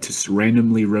is set to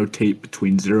randomly rotate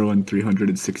between 0 and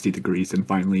 360 degrees, and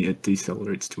finally it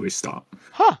decelerates to a stop.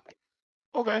 Huh.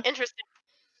 Okay. Interesting.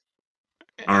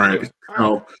 All right.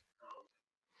 Oh.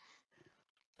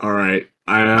 All right.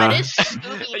 What is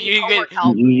Scooby You homework get-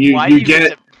 help? You Why do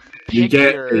get to you pick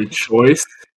get your- a choice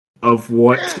of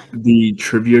what the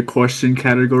trivia question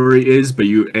category is, but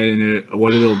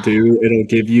what it'll do, it'll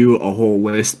give you a whole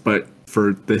list, but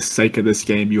for the sake of this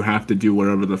game, you have to do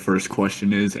whatever the first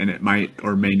question is, and it might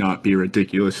or may not be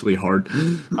ridiculously hard.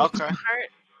 Okay,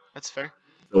 that's fair.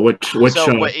 So which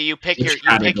you pick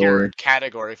your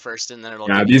category first, and then it'll.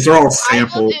 Yeah, these are all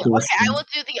sample questions. Okay, I will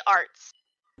do the arts.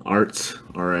 Arts,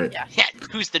 all right. Yeah,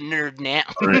 who's the nerd now?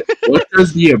 All right. What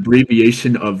does the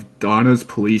abbreviation of Donna's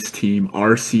police team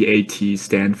 (RCAT)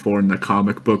 stand for in the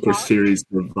comic book or series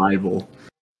Revival?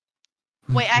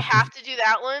 Wait, I have to do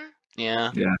that one?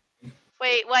 Yeah. Yeah.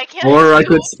 Wait, why can't Or I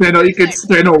could spin you could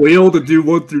spin a wheel to do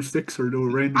 1 through 6 or do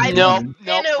a random.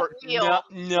 No,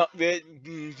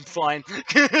 fine.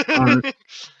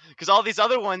 Because all these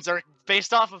other ones are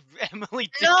based off of Emily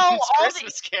Dickin's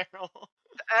Christmas Carol.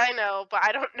 I know, but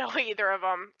I don't know either of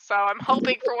them, so I'm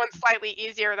hoping for one slightly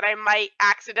easier that I might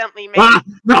accidentally make. Ah,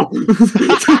 no! Whoa!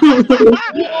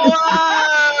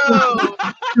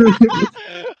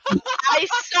 I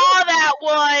saw that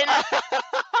one!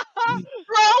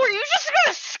 Bro, are you just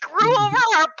gonna screw over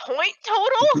our point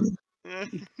total?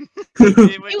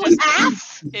 You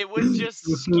ass! It would just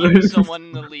keep someone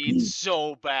in the lead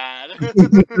so bad.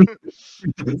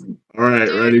 Alright,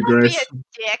 ready, Grace? Don't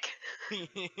be a dick.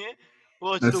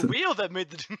 Well, it's the wheel that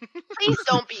made the... Please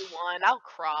don't be one. I'll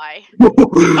cry.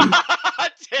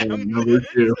 Damn. Number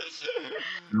 2.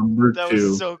 Number 2. That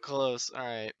was so close.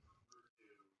 Alright.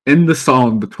 In the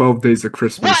song, The 12 Days of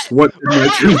Christmas, what did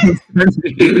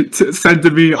Metro send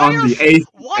to me on the 8th day?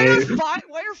 Why are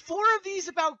 4 of these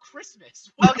about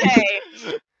Christmas? Okay.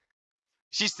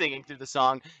 She's singing through the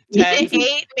song. 10, 8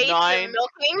 maids 9, of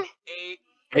milking?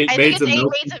 8 I think it's 8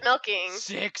 maids of milking.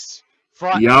 6.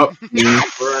 Yup.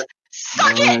 Yes!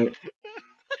 Suck it!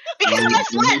 Because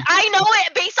guess what? I know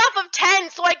it based off of 10,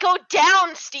 so I go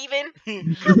down, Steven.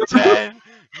 10,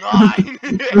 9, 8.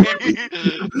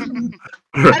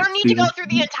 I don't need to go through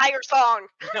the entire song.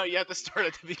 No, you have to start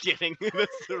at the beginning.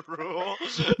 That's the rule.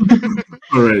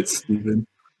 Alright, Steven.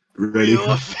 Ready?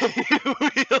 Wheel of Fate.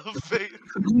 Wheel of Fate.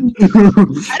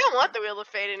 I don't want the Wheel of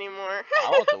Fate anymore. I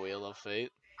want the Wheel of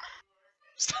Fate.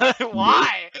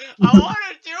 Why? I want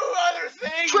to do other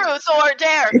things. Truth or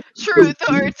dare. Truth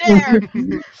or dare.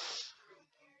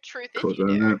 Truth if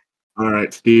you dare.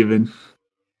 Alright, Steven.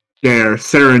 Dare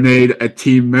serenade a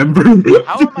team member.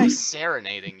 How am I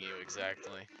serenading you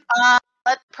exactly?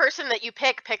 Let the person that you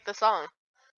pick the song.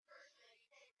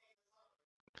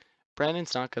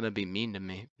 Brandon's not gonna be mean to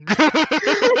me.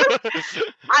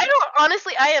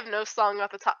 Honestly, I have no song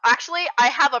off the top. Actually, I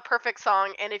have a perfect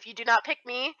song, and if you do not pick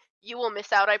me, you will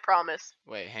miss out, I promise.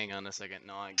 Wait, hang on a second.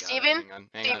 No, I got Steven? it.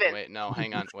 Hang on. Wait, no,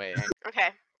 hang on. Wait, hang on. Okay,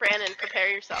 Brandon, prepare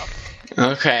yourself.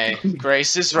 Okay,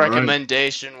 Grace's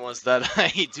recommendation was that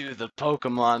I do the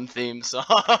Pokemon theme song.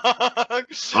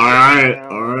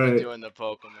 Alright. Doing the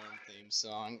Pokemon theme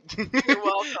song. You're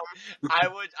welcome. I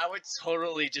would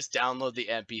totally just download the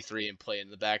MP3 and play it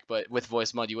in the back, but with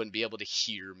voice mod you wouldn't be able to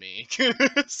hear me.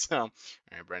 So,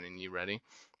 alright, Brandon, you ready?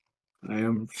 I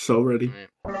am so ready.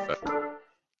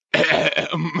 You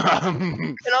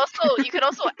could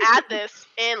also add this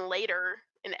in later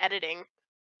in editing.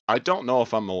 I don't know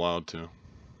if I'm allowed to.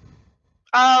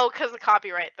 Oh, because of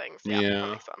copyright things. Yeah, Yeah. that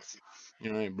makes sense.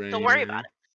 You're right, Brandon. Don't worry about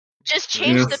it. Just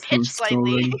change the pitch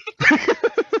slightly.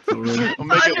 I'll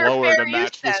make it lower Under to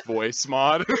match fair this use voice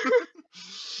mod.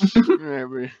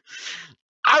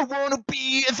 I want to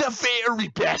be the very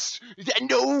best that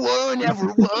no one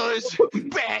ever was.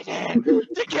 Better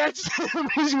to catch them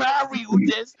is my real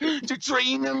test. To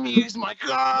train them use my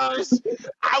cars.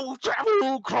 I will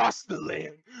travel across the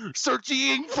land,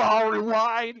 searching far and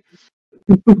wide.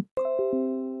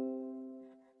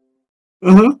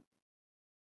 Uh-huh.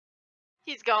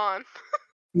 He's gone.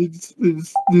 It's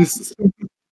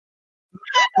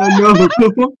I know.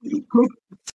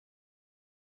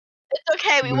 It's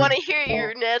okay, we want to hear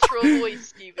your natural voice,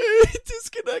 Steven.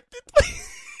 Disconnected.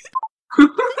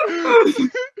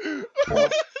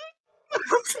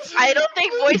 I don't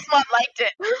think voice mod liked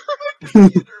it.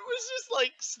 It was just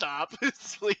like, stop.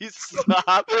 Please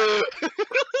stop. Alright,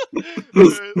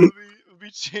 let me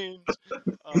change.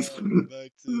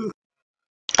 Back to...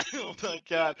 Oh my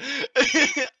god.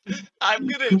 I'm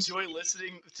gonna enjoy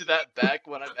listening to that back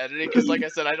when I'm editing, because like I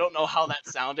said, I don't know how that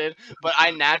sounded, but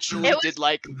I naturally did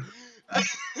like...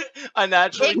 I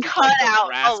naturally It cut out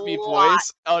raspy a lot.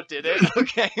 voice. Oh, did it?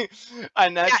 Okay. I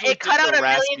naturally Yeah, it cut out a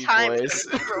million times. It was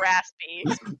super raspy.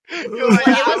 It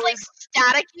was like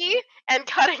staticky and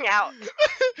cutting out.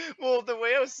 Well, the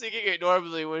way I was singing it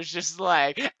normally was just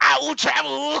like, I will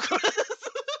travel.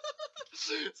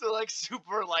 So like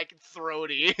super like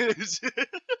throaty.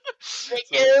 Like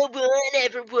no one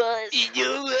ever was.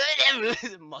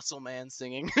 Muscle Man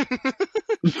singing. To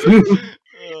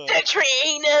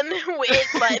train him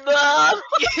with my mom.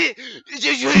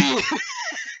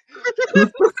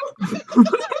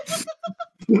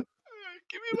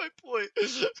 Give me my point.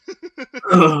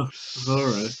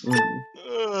 Alright.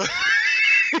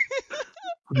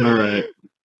 Alright.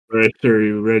 Right, are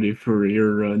you ready for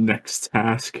your next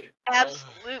task?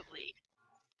 Absolutely.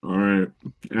 Alright.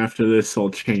 After this, I'll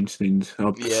change things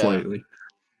up slightly.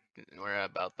 We're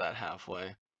about that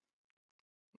halfway.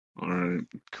 Alright.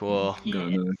 Cool. Got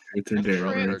another truth or My dare.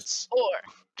 throat Grace. hurts. Or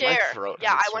My dare. throat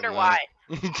Yeah, I hurts wonder from why.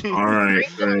 Alright, Drink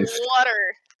some Grace.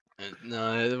 water.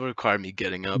 No, it would require me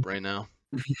getting up right now.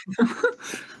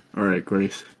 Alright,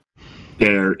 Grace.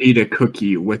 Dare eat a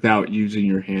cookie without using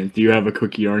your hands. Do you have a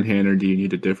cookie on hand, or do you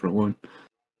need a different one?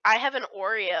 I have an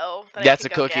Oreo that That's I a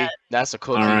can go cookie. get. That's a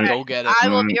cookie. Alright. Go get it. I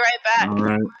will be right back.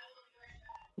 Alright.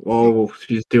 While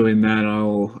she's doing that,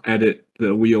 I'll edit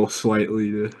the wheel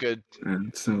slightly to Good.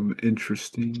 add some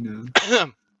interesting.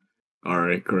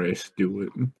 Alright, Grace, do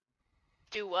it.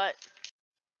 Do what?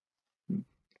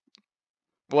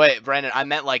 Wait, Brandon, I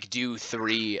meant like do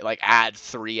 3, like add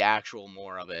 3 actual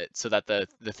more of it so that the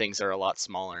things are a lot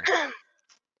smaller.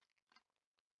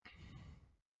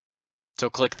 So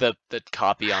click the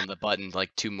copy on the button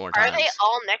like 2 more times. Are they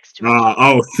all next to each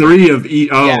other? 3 of each.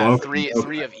 Oh, yeah, okay.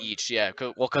 3 of each. Yeah,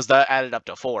 well, because that added up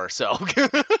to 4. So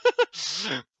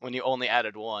when you only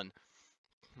added 1,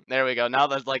 there we go. Now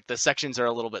that like the sections are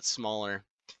a little bit smaller.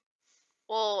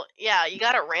 Well, yeah, you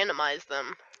gotta randomize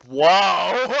them.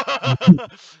 Whoa!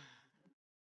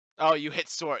 Oh, you hit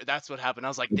sort. That's what happened. I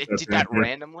was like, did that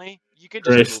randomly? You could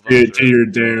just Grace, move do your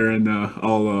dare, and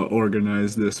I'll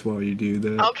organize this while you do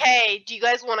that. Okay, do you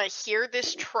guys want to hear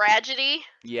this tragedy?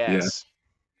 Yes.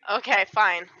 Okay,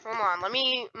 fine. Hold on, let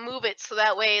me move it so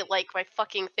that way, like, my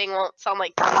fucking thing won't sound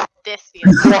like this the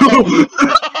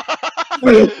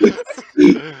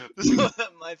So that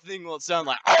my thing won't sound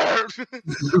like.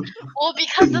 Well,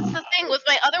 because that's the thing with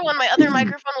my other one. My other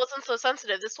microphone wasn't so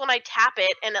sensitive. This one, I tap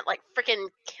it and it like freaking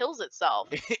kills itself.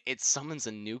 It summons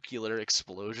a nuclear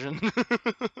explosion.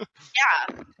 Yeah.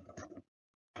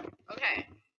 Okay.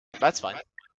 That's fine.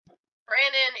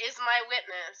 Brandon is my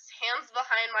witness. Hands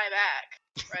behind my back.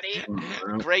 Ready?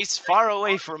 Grace, far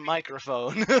away from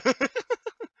microphone.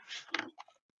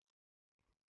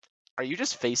 Are you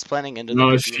just face planting into the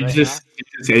No, cookie she right just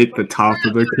ate the top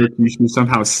of the cookie. She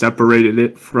somehow separated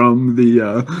it from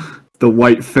the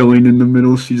white filling in the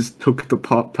middle. She just took the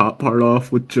top part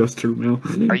off with just her mouth.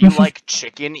 Are you like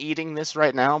chicken eating this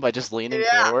right now by just leaning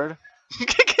forward?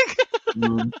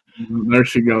 There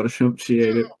she goes. She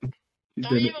ate it.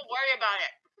 Don't even worry about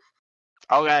it.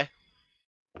 Okay.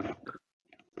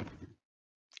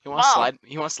 You want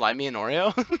to slide me an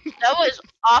Oreo? That was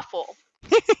awful.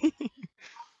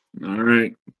 All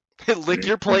right. Lick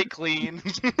your plate clean.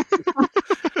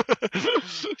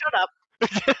 Shut up.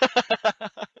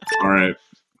 All right.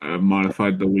 I've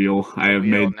modified the wheel. I have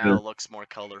made now looks more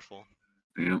colorful.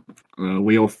 Yeah.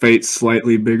 Wheel Fate's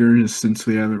slightly bigger since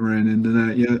we haven't ran into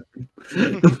that yet.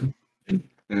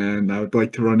 And I would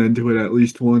like to run into it at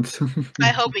least once. I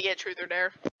hope we get truth or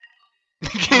dare.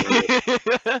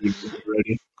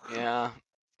 Ready? Yeah.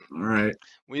 All right.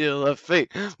 Wheel of fate.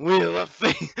 Wheel of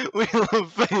fate. Wheel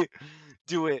of fate.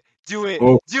 Do it. Do it.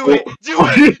 Oh, do it. Do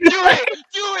it. Do it.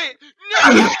 Do it.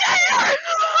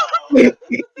 No.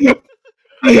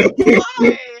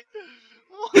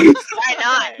 Why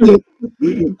not?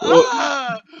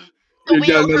 You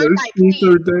got another truth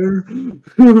or dare?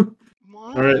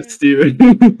 All right,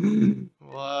 Steven.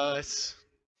 What?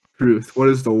 Truth. What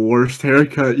is the worst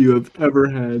haircut you have ever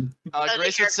had?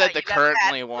 Grace would say the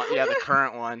currently one. Yeah, the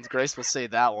current one. Grace would say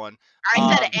that one.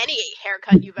 I said any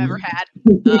haircut you've ever had.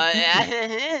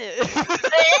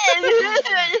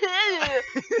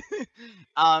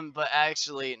 But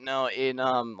actually, no. In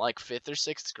like 5th or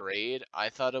 6th grade, I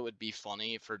thought it would be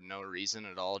funny for no reason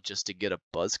at all, just to get a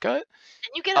buzz cut.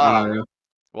 Didn't you get a mullet?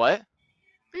 What?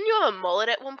 Didn't you have a mullet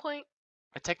at one point?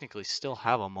 I technically still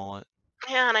have a mullet.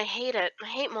 Yeah, and I hate it. I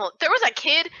hate mullet. There was a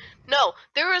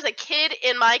kid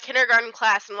in my kindergarten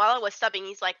class, and while I was subbing,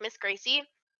 he's like, Miss Gracie,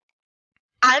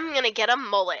 I'm gonna get a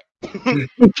mullet. His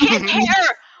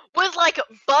hair was like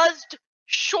buzzed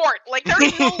short, like there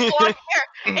was no long hair,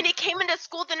 and he came into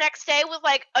school the next day with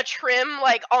like a trim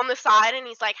like on the side, and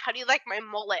he's like, how do you like my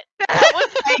mullet? I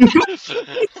was like,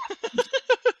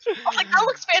 that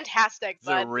looks fantastic.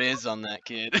 The riz on that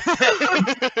kid.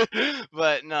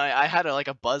 But no, I had like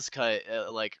a buzz cut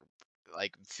like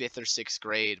 5th or 6th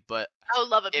grade. But I would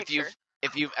love a picture.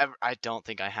 if you've ever, I don't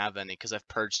think I have any because I've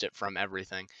purged it from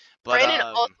everything. But Brandon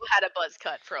also had a buzz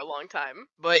cut for a long time.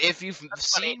 But if you've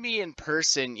That's seen funny. me in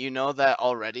person, you know that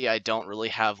already I don't really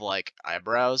have like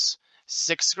eyebrows.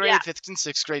 6th grade, Yeah. 5th and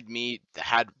 6th grade me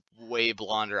had way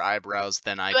blonder eyebrows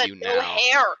than I But do no now.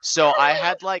 hair. So I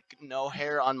had like no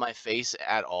hair on my face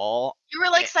at all. You were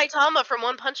like Saitama from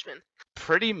One Punch Man.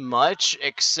 Pretty much,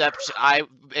 except I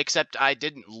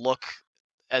didn't look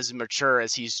as mature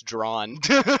as he's drawn.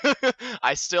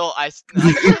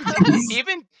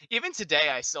 Even today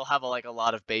I still have a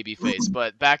lot of baby face,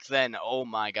 but back then, oh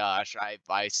my gosh,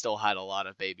 I still had a lot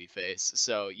of baby face.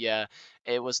 So yeah,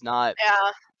 it was not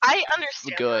Yeah, I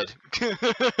understand. good.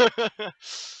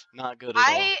 Not good at all.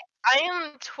 I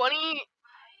am 20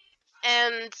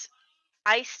 and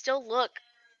I still look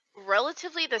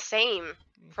relatively the same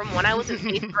from when I was in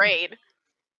 8th grade.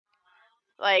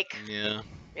 Like, Yeah.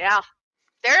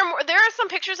 There are some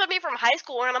pictures of me from high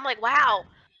school and I'm like, wow,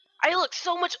 I look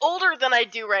so much older than I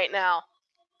do right now.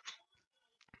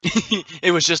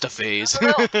 It was just a phase.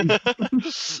 Yep,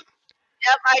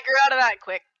 I grew out of that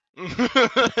quick.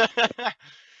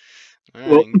 All right.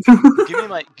 Well, Give me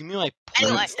my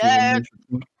Anyway, Steven,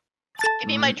 give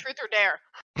me my truth or dare.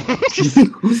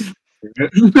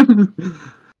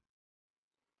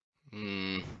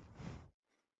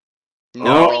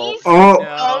 No. Please? Oh,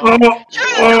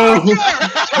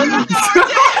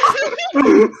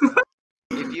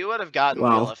 If you would have gotten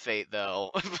Wow. Wheel of Fate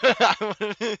though,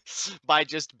 by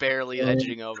just barely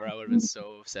edging over, I would have been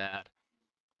so sad.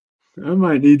 I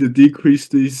might need to decrease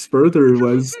these further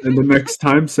was in the next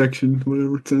time section,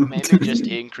 whatever time. Maybe just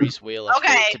increase Wheel of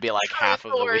Fate to be like truth half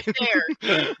of the or wheel.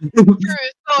 dare.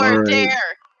 Truth or Alright.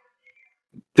 dare.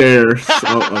 There.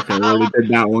 Oh, okay, we already did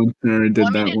that one. I already did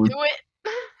Want me that to one. do it?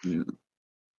 Yeah.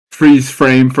 Freeze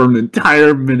frame for an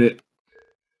entire minute.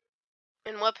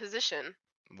 In what position?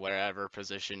 Wherever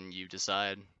position you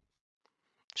decide.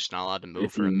 Just not allowed to move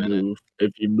If for a you minute. move,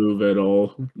 if you move at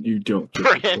all, you don't get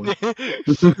the point.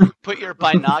 Brandon, put your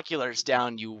binoculars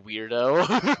down, you weirdo.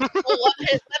 Well, what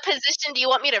position do you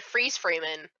want me to freeze frame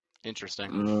in?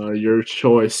 Interesting. Your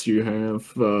choice. You have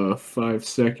 5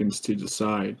 seconds to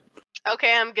decide.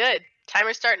 Okay, I'm good.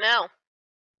 Timer start now.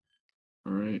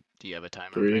 All right. Do you have a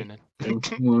timer, 3, Brandon?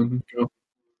 2, 1, go.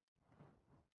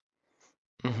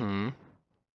 Mm-hmm.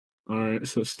 All right.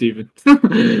 So Steven.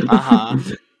 Uh-huh.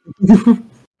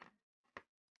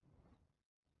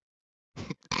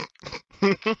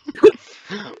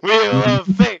 Wheel of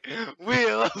Fate!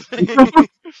 Wheel of Fate!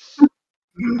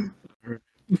 I'm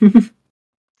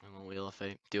a Wheel of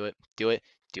Fate. Do it. Do it.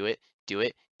 Do it. Do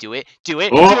it. Do it. Do it.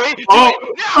 Oh, do it. Do oh,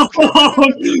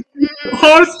 it.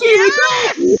 oh,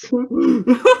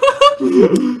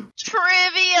 Steven!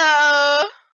 Trivia!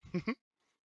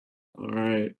 All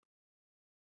right.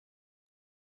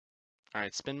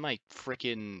 Alright, spin my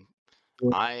freaking.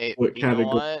 What You know category?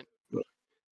 what?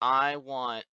 I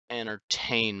want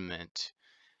entertainment.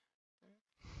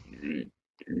 Alright,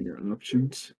 here are your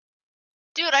options.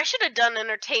 Dude, I should have done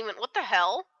entertainment. What the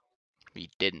hell? We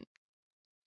didn't.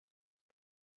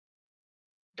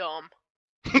 Dumb.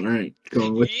 Alright,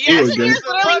 going with Yes, you Isn't again. yours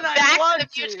literally one I Back to the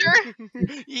want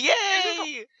Future?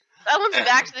 Yay! That one's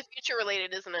Back to the Future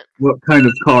related, isn't it? What kind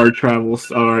of car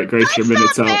travels? Alright, Grace, your That's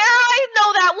minute's not out. fair! I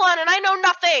know that one, and I know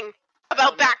nothing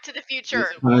about no. Back to the Future.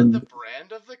 Is it what, the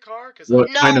brand of the car? Cause What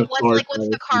No, kind of what's car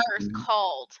the car travels?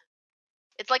 called?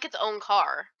 It's like its own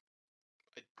car.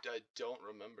 I don't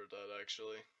remember that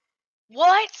actually.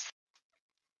 What?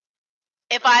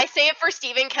 If I say it for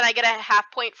Steven, can I get a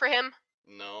half point for him?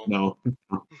 No. No,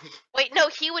 Wait, no,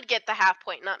 he would get the half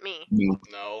point, not me.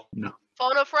 no. No.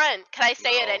 Phone a friend. Can I say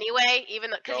it No. anyway,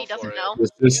 even because he Go doesn't for it. know?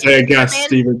 Just say a guess, Man.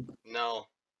 Steven. No.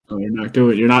 Oh, you're not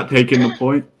doing it. You're not taking the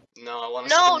point? No, I want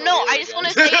to No, spin the wheel I just again. want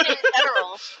to say it in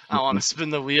general. I want to spin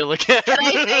the wheel again. Can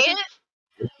I say it?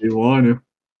 If you want to.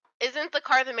 Isn't the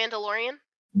car the Mandalorian?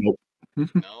 Nope.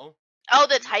 No. Oh,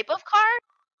 the type of car?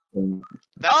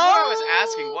 That's what I was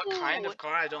asking. What kind Oh. of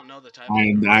car? I don't know the type.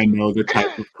 I know the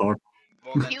type of car.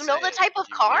 Well, then You know say the it, type of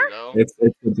you car?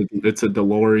 weirdo. It's a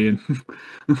DeLorean.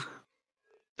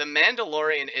 The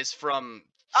Mandalorian is from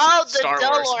Oh, the Star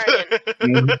DeLorean.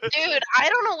 Wars. Dude, I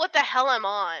don't know what the hell I'm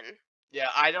on. Yeah,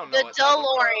 I don't know The what type of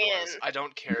car it DeLorean. was. I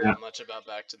don't care Yeah. that much about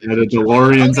Back to the Yeah, the Future.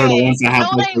 DeLoreans are the Okay, ones that you have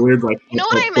know like what the weird like You know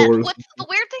what I pop-up meant? doors. What's the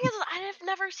weird thing is I have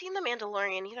never seen the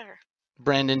Mandalorian either.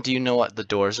 Brandon, do you know what the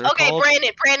doors are Okay, called?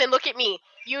 Brandon, look at me.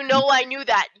 You know I knew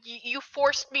that. You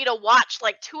forced me to watch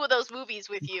like 2 of those movies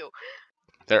with you.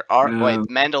 There are wait, Um,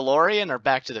 Mandalorian or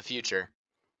Back to the Future?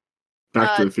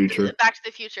 Back to the Future. Back to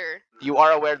the Future. You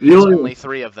are aware You there's only- only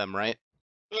 3 of them, right?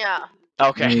 Yeah.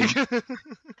 Okay.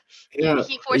 Yeah,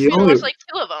 He forced me to watch like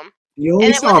 2 of them. You only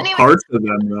And it saw wasn't even- parts of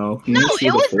them, though. You No, didn't see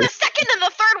it the was full. the second and the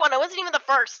third one. It wasn't even the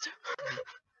first.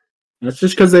 That's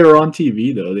just because they were on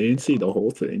TV, though. They didn't see the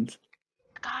whole thing.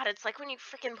 God, it's like when you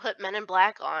freaking put Men in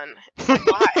Black on. It's like,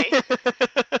 why?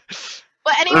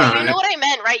 But anyway, you know Alright. what I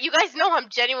meant, right? You guys know I'm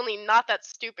genuinely not that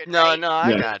stupid, No, right? no, I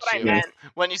Yeah. got That's what you. I meant.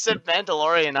 When you said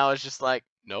Mandalorian, I was just like,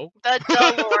 no. The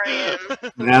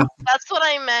DeLorean. Yeah. That's what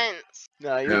I meant.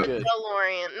 No, you're Yeah. good.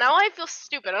 DeLorean. Now I feel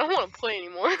stupid. I don't want to play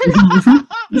anymore.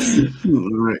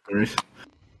 Alright, Grace.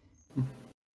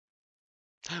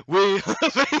 We.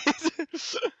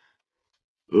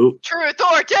 Ooh. Truth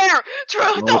or dare!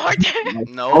 Truth Oh. or dare!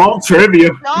 No. All trivia.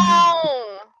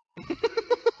 No!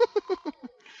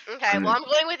 Okay, Alright. well, I'm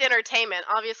going with entertainment.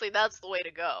 Obviously, that's the way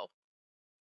to go.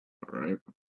 Alright.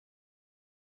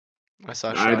 I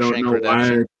saw I don't Shawshank know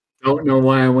Redemption. why. Don't know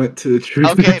why I went to the truth.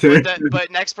 Okay, or but, dare. but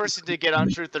next person to get on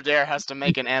Truth or Dare has to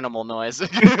make an animal noise. I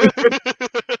don't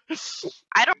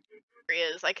know where he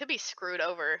is. I could be screwed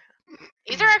over.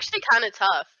 These are actually kind of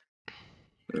tough.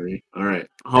 Alright.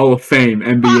 Hall of Fame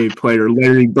NBA player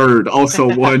Larry Bird also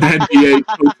won NBA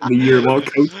Coach of the Year while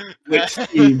coaching which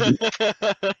team?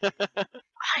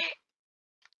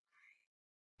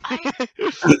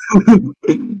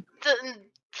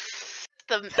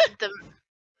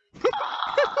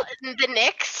 The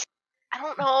Knicks? I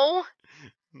don't know.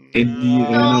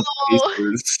 Indiana No.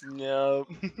 Pacers. No.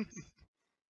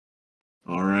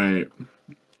 Alright.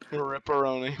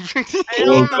 Ripperoni. I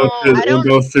don't know. We'll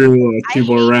go through a few I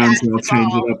more hate rounds and we'll change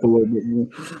basketball. it up a little bit more.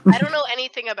 I don't know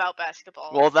anything about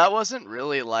basketball. Well, that wasn't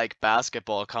really like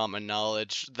basketball common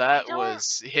knowledge. That don't-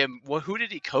 was him. Well, who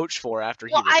did he coach for after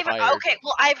he Well, retired?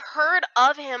 I've heard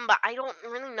of him, but I don't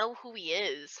really know who he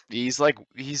is. He's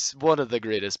one of the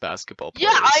greatest basketball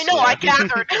Yeah, players. I know. I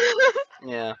gathered.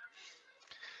 Yeah.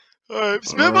 Alright,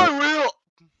 spin my wheel!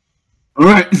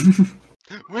 Alright.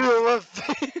 Wheel of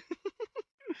Fame!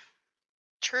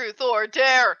 Truth or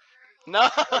dare? No!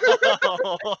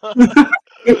 Oh,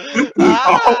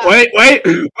 wait.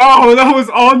 Oh, that was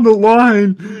on the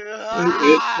line.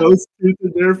 Ah! Those two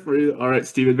are there for you. Alright,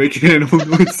 Steven, make an animal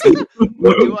noise. Do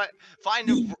I find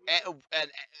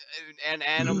an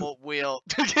animal wheel?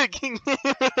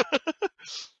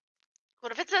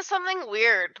 What if it says something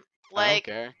weird? I don't Like,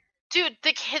 care. dude,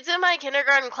 the kids in my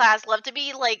kindergarten class love to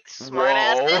be like smart Whoa.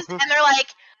 asses, and they're like,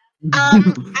 I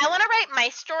want to write my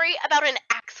story about an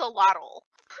axolotl.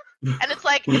 And it's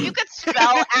like, if you could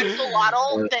spell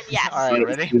axolotl, then yes. Alright,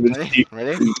 ready? Steven,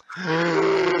 Ready?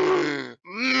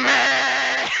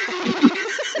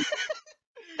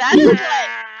 That is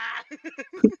like,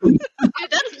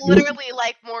 dude, that's literally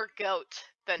like more goat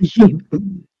than sheep.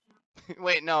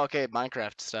 Wait, no, okay,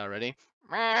 Minecraft style, ready?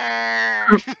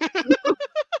 Yeah,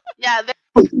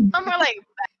 some are like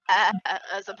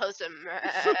as opposed to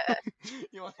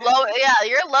You want- low. Yeah,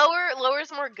 your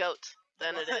lower's more goat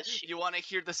than it is sheep. You want to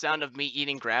hear the sound of me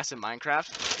eating grass in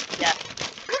Minecraft? Yeah.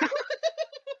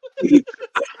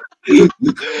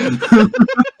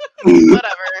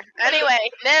 Whatever.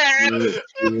 Anyway, next.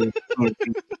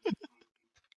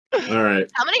 Alright.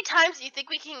 How many times do you think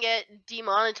we can get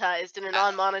demonetized in a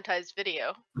non-monetized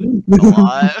video? A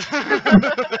lot.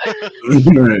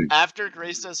 Alright. After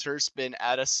Grace does her spin,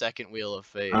 add a second Wheel of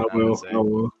Fate. I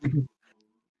will.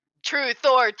 Truth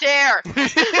or dare?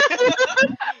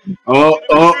 Oh,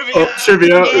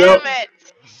 trivia. Damn Yep. it!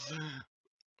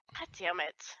 God damn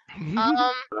it.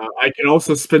 I can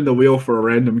also spin the wheel for a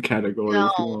random category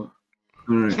if you No. want.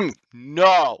 Alright.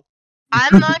 No.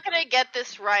 I'm not gonna get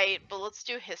this right, but let's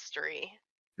do history.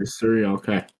 History,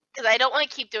 okay. Because I don't want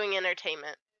to keep doing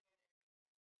entertainment.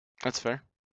 That's fair.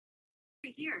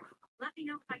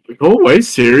 Go away,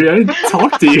 Siri. I didn't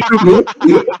talk to you.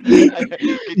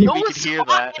 No we one's can hear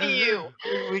that. talking to you.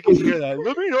 We can hear that.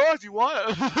 Let me know if you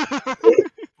want.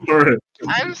 Alright.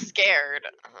 I'm scared.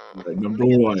 Alright, number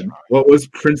one. What was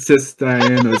Princess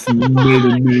Diana's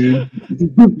maiden name?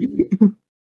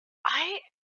 I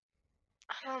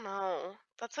don't know.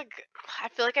 That's a. I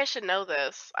feel like I should know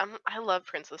this. I love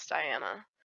Princess Diana.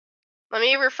 Let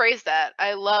me rephrase that.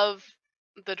 I love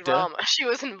the drama she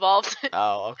was involved in.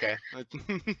 Oh, okay.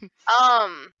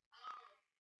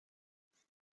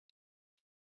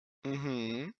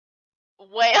 Mm-hmm.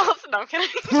 Wales. No, I'm kidding.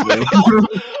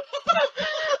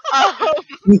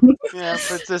 Yeah,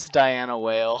 Princess Diana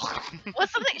Whale.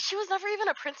 What's something? She was never even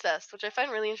a princess, which I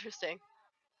find really interesting.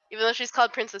 Even though she's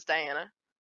called Princess Diana.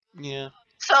 Yeah.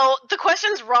 So the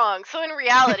question's wrong. So in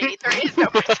reality, there is no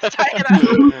Princess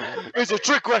Diana. It's a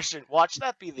trick question. Watch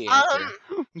that be the answer.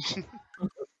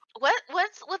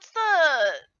 What's the?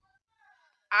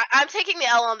 I'm taking the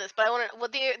L on this, but I want to.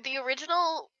 What the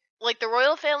original, like the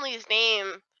royal family's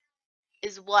name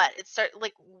is what? It start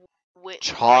like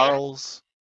Charles.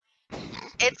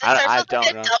 It starts I with don't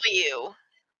like a know. W.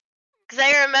 Because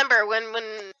I remember when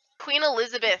Queen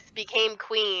Elizabeth became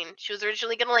queen, she was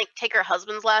originally gonna like take her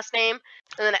husband's last name,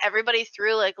 and then everybody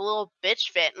threw like a little bitch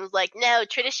fit and was like, "No,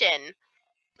 tradition."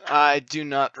 I do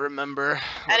not remember.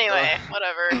 Anyway,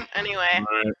 whatever. Anyway,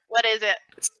 Alright. what is it?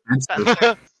 Spencer.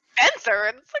 Spencer.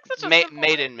 Spencer. It's like such a simple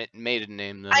maiden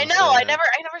name though. I know. so I yeah.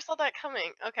 never saw that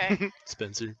coming. Okay.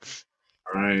 Spencer.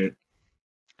 Alright.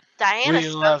 Diana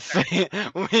Wheel of Spencer.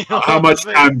 Fate. How much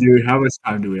time do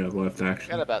we have left? Got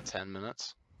Actually. about 10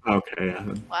 minutes. Okay.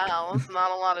 Yeah. Wow, that's not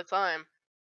a lot of time.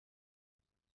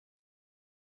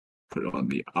 Put it on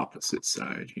the opposite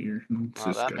side here.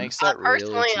 Well, that makes that really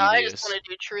Personally, tedious. I just want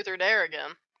to do truth or dare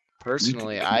again.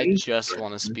 Personally, I just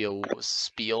want to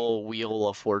spiel Wheel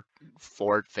of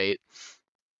Fort Fate.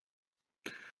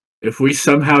 If we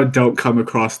somehow don't come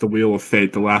across the Wheel of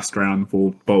Fate, the last round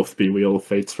will both be Wheel of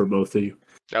Fates for both of you.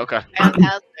 Okay.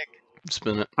 Fantastic.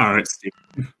 Spin it. All right, Steve.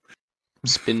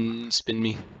 Spin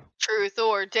me. Truth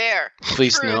or dare.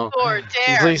 Please Truth no. or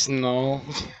dare. Please no.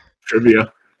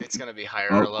 Trivia. It's gonna be higher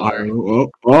or lower.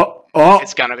 Oh.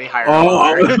 It's gonna be higher or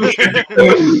lower.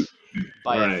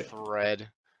 By All a right. thread.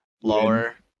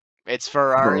 Lower. It's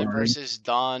Ferrari Ferrari. versus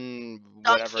Don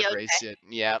Don whatever Quixote. Gracie.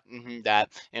 Yeah, that.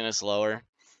 And it's lower.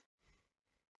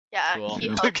 Yeah, Cool.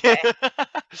 Quixote. Okay.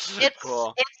 It's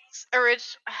Cool.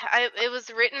 it was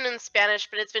written in Spanish,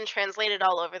 but it's been translated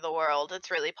all over the world.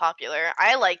 It's really popular.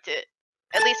 I liked it.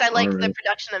 At least I liked the Alright.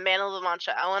 production of Man of La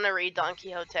Mancha. I want to read Don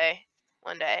Quixote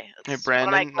one day. Hey It's one of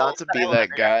my Brandon, not goals to that be I will that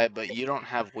never do. guy, but you don't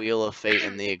have Wheel of Fate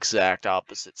in the exact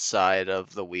opposite side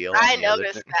of the wheel. I on the other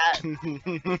noticed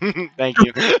that. Thank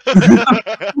you.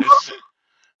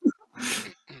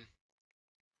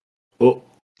 Oh.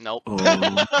 Nope.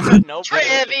 Oh. Nope.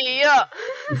 Trivia.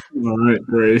 All right,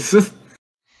 Grace.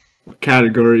 What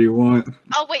category you want?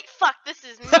 Oh wait, fuck! This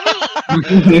is me.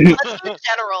 Let's do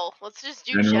general. Let's just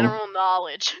do General? general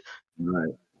knowledge.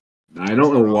 Right. I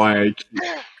don't know why I keep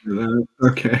that.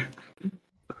 Okay.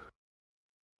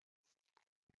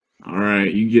 All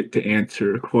right, you get to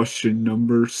answer question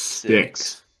number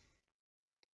 6.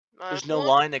 There's no What?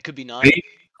 line that could be 9.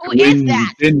 Who is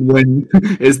that? When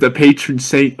is the patron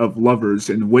saint of lovers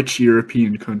in which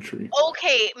European country?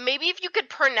 Okay, maybe if you could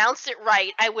pronounce it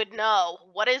right, I would know.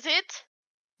 What is it?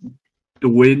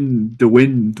 Dwin.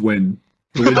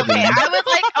 Okay, I would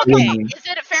like. Okay, Dwin. is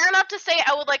it fair enough to say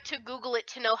I would like to Google it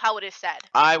to know how it is said?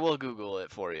 I will Google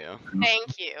it for you.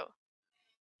 Thank you.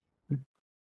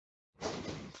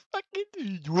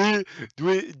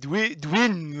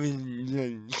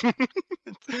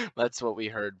 That's what we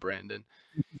heard, Brandon.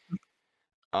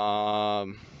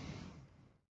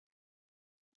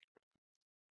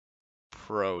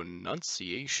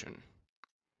 Pronunciation.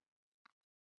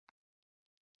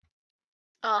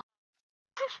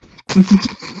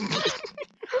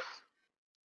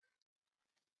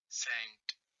 Saint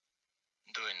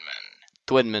Dwinman.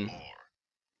 Dwinman. Or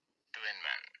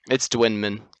Dwinman. It's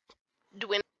Dwinman.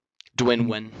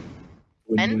 Dwinwen.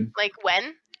 When? Like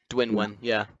when? Dwinwen,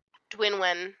 yeah.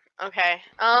 Dwinwen. Okay.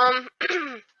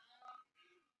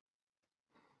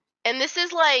 And this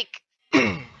is like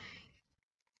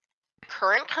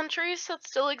current countries that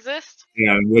still exist.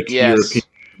 Yeah, in which Yes. European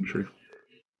country?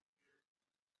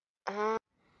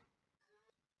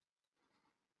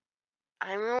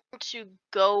 I'm going to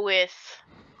go with.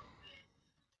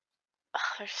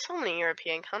 There's so many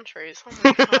European countries. Oh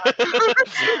my god.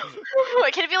 Why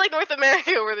can't it be like North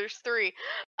America where there's 3?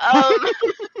 I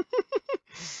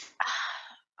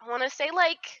want to say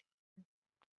like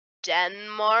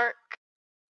Denmark.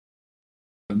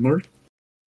 Denmark?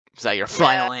 Is that your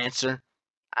final answer?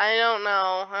 I don't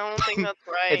know. I don't think that's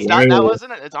right. It's not. That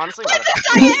wasn't it. It's honestly not.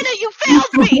 Diana, you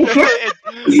failed me.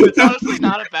 It's honestly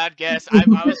not a bad guess. I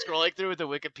was scrolling through the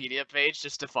Wikipedia page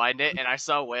just to find it, and I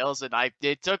saw Wales, and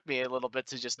it took me a little bit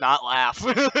to just not laugh.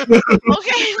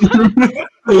 Okay, but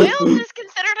Wales is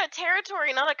considered a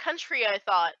territory, not a country. I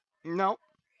thought. No.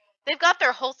 They've got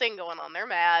their whole thing going on. They're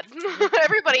mad.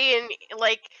 Everybody in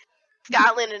like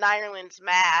Scotland and Ireland's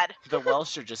mad. The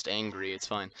Welsh are just angry. It's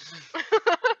fine.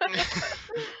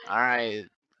 All right.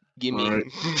 Give me. Alright.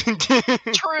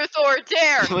 Truth or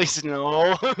dare? Please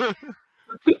no.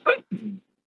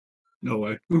 No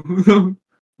way. Thank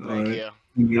Alright, you.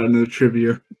 you got another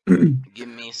trivia. Give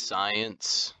me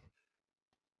science.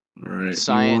 Alright.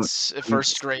 Science.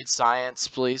 First grade science,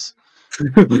 please.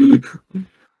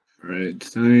 Alright,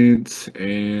 science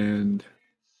and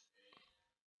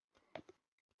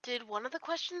Did one of the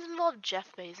questions involve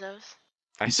Jeff Bezos?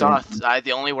 I saw.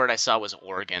 The only word I saw was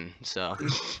organ. So.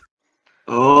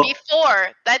 Oh, Before.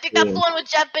 I think that's Yeah. the one with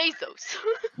Jeff Bezos.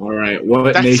 all right.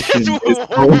 What That's nation just is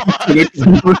home to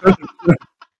the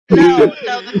No,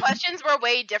 the questions were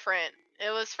way different.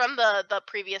 It was from the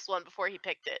previous one before he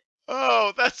picked it.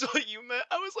 Oh, that's what you meant.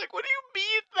 I was like, what do you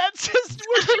mean? That's just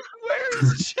what you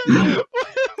wear. What?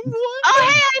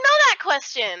 Oh, hey, I know that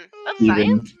question. That's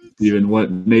science. Even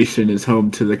what nation is home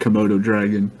to the Komodo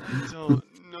dragon? Don't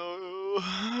know.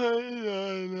 I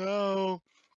don't know.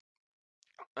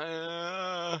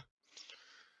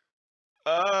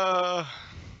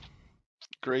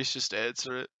 Grace, just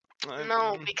answer it.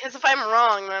 No, because if I'm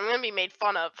wrong, then I'm gonna be made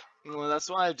fun of. Well, that's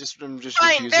why I'm just Fine,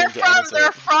 refusing they're to from answer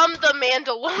they're from the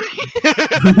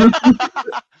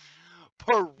Mandalorian.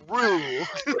 Peru.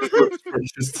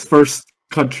 It's the first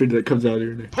country that comes out of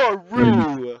your name.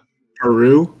 Peru.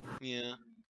 Peru? Yeah.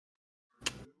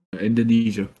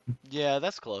 Indonesia. Yeah,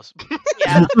 that's close.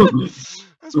 Yeah.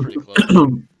 That's pretty close.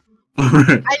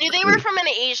 Alright. I knew they were from an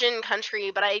Asian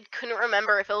country, but I couldn't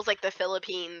remember if it was like the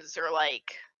Philippines or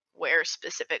like where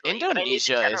specifically. but I knew the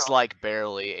Indonesia is general. like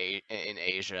barely in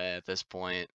Asia at this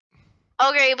point.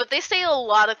 Okay, but they say a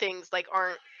lot of things like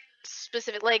aren't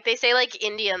specific. Like they say like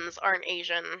Indians aren't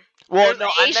Asian. Well, There's- no,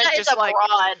 I Asia meant is just like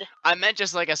abroad.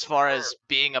 as far as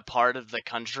being a part of the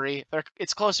country.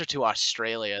 It's closer to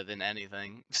Australia than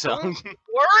anything. So Don't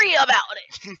worry about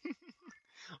it.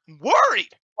 worried.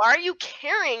 Why are you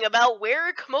caring about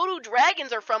where Komodo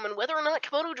dragons are from and whether or not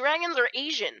Komodo dragons are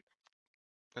Asian?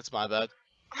 That's my bad.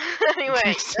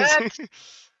 Anyway, that's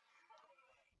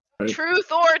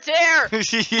truth or dare.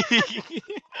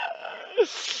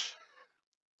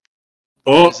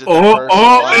 Oh, Is it the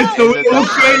it's the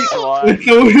first wheel one? of fate! Is it the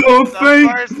first one? It's the wheel of fate!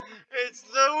 It's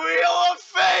the wheel of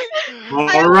fate. I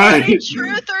Alright. wanted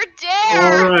truth or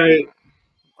dare.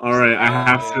 Alright,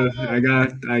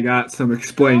 I got some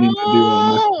explaining to do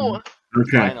on this No. one.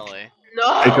 Okay. Finally.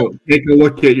 No. Take a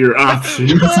look at your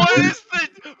options.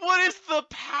 What is the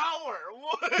power?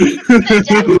 What?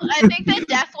 I think the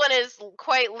death one is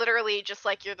quite literally just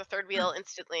like you're the third wheel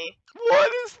instantly.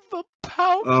 What is the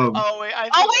power? Oh wait,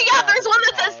 Yeah, there's one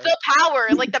that says the power,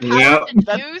 like the power Yep.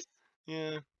 to choose.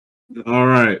 Yeah.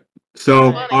 Alright.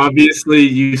 So Funny. obviously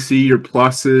you see your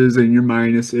pluses and your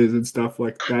minuses and stuff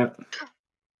like that.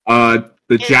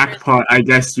 The jackpot, I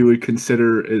guess you would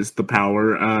consider is the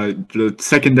power. The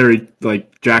secondary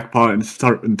jackpot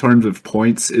in terms of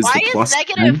points is Why the plus is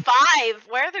 -5?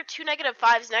 Why are there two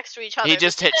 -5s next to each other? He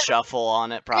just hit shuffle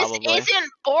on it, probably. This isn't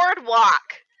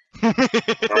Boardwalk.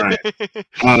 Alright.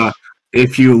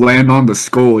 If you land on the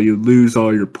skull, you lose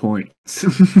all your points.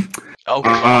 Oh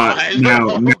god! Now,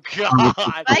 Oh god!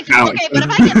 Okay, but if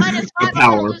I get -5, I'm gonna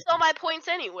power. lose all my points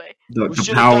anyway. The We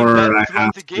should've done power better I throughout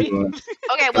have the game. to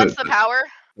Okay, what's the power?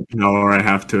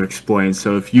 explain.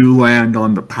 So if you land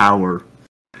on the power,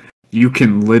 you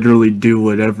can literally do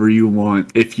whatever you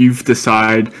want. If you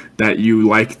decide that you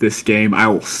like this game, I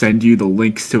will send you the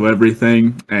links to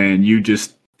everything, and you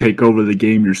just take over the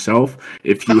game yourself.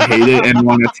 If you hate it and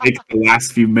want to take the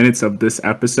last few minutes of this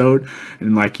episode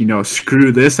and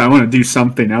screw this, I want to do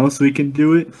something else, we can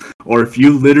do it. Or if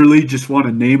you literally just want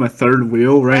to name a third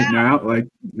wheel right now, like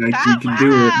you can do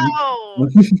it.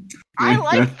 I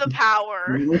like the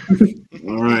power.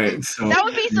 All right, so That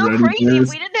would be so ready crazy for if this?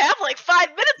 we didn't have like 5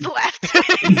 minutes left.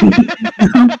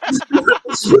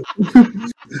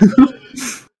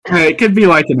 Hey, it could be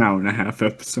like an hour and a half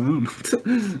episode.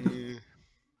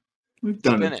 We've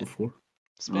done Spin it it. before.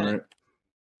 Spin All it. right.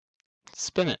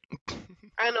 Spin it.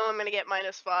 I know I'm gonna get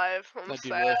 -5. I'm That'd be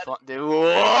sad. really fun. Dude.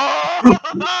 Whoa!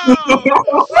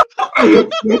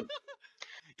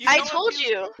 I told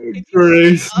you.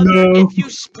 Grace, no. If you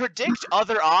predict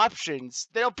other options,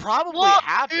 they'll probably Well,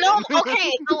 happen. no,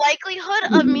 okay. The likelihood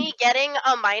of me getting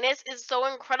a minus is so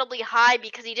incredibly high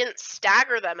because he didn't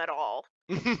stagger them at all.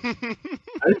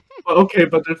 Okay,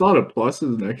 but there's a lot of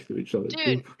pluses next to each other.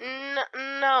 Dude, too.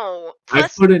 no. I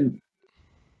Plus, put in.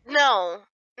 no,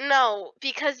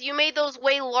 because you made those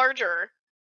way larger,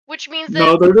 which means that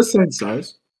No, they're the same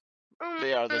size.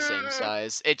 They are the same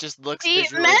size. It just looks See,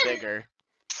 visually men- bigger.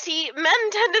 See,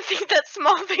 men tend to think that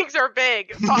small things are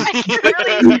big, so I can't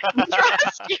really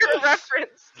trust your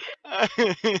reference.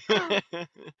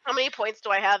 How many points do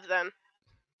I have then?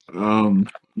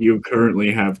 You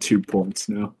currently have 2 points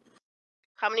now.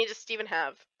 How many does Steven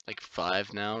have? Like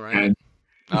 5 now, right? And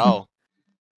Oh.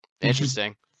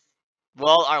 Interesting.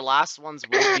 Well, our last ones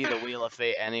will be the Wheel of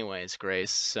Fate anyways,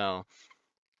 Grace, so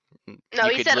No,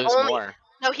 you he could said lose only. more.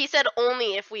 No, he said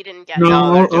only if we didn't get No. it.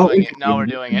 No, they're Oh, doing it. No, we're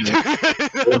doing it.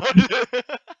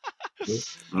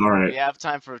 all right. We have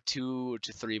time for 2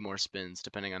 to 3 more spins,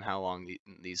 depending on how long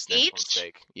these next Each? ones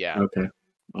take. Yeah. Okay.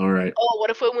 All right. Oh, what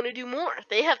if I want to do more?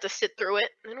 They have to sit through it.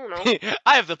 I don't know.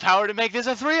 I have the power to make this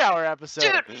a 3-hour episode.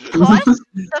 Dude, plus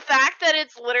the fact that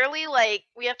it's literally like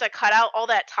we have to cut out all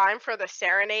that time for the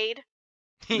serenade.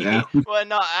 Yeah. Well,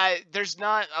 no, there's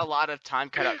not a lot of time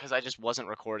cut out because I just wasn't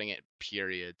recording it.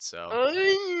 Period. So.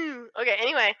 Okay.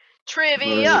 Anyway,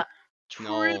 trivia. Right.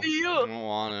 No, I Trivia. don't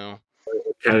want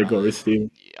Category,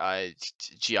 Steve. to.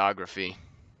 Geography.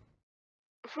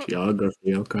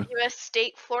 Geography. Okay. U.S.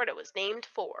 state Florida was named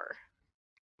for.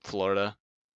 Florida.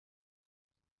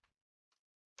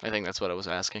 I think that's what I was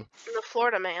asking. The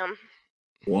Florida man.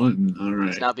 One. All right.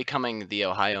 It's not becoming the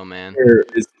Ohio man. Where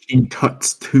is King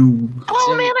Tut's tomb?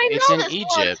 Oh in- man, I it's know in this one.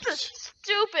 Egypt. This is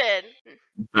stupid.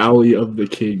 Valley of the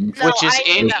Kings. No, Which is I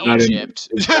in know. Not in- Egypt.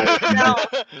 it's not No.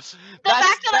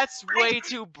 That's way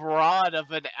too broad of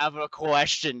a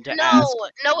question to No, ask.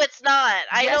 no, it's not.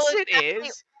 I Yes, know it exactly.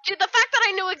 is. Dude, the fact that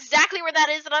I knew exactly where that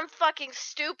is and I'm fucking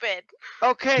stupid.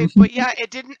 Okay, but yeah,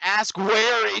 it didn't ask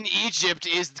where in Egypt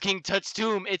is King Tut's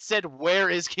tomb. It said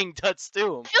where is King Tut's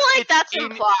tomb. I feel like It's that's in-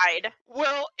 implied.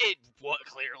 Well, it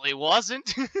clearly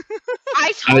wasn't.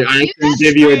 I told I you can that.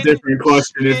 give you a Spin- different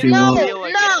question if you spin the want. wheel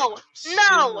again. Spin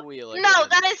No, the wheel No, again.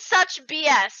 that is such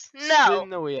BS. No. Spin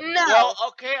the wheel. No. Well,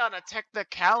 okay, on a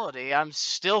technicality, I'm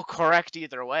still correct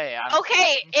either way.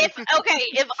 Okay, if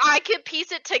I could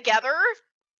piece it together,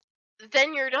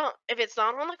 then you're don't. If it's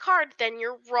not on the card, then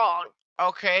you're wrong.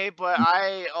 Okay, but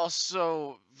I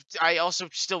also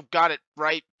still got it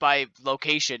right by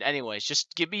location. Anyways,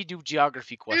 just give me new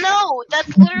geography question. No,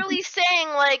 that's literally saying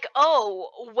like,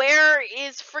 oh, where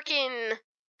is freaking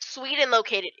Sweden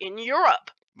located? In Europe.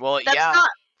 Well, That's yeah. not.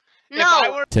 If I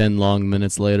No. were, 10 long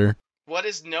minutes later. what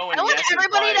is no and I want yes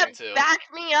everybody implying to to? back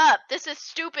me up. This is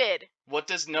stupid. What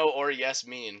does no or yes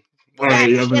mean? All right,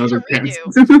 you Yeah, have you another get to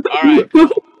chance. All right, cool.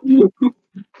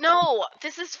 No,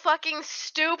 this is fucking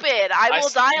stupid. I will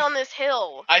s- die on this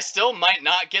hill. I still might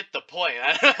not get the point.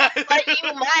 But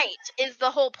you might, is the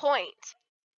whole point.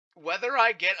 Whether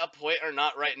I get a point or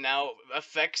not right now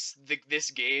affects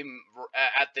this game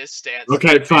at this stance.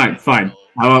 Okay, fine. very little.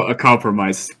 How about a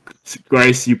compromise?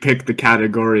 Grace, you pick the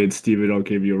category, and Steven, I'll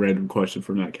give you a random question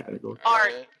from that category.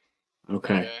 Art. Alright,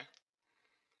 Okay.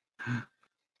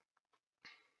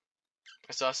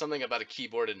 I saw something about a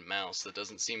keyboard and mouse that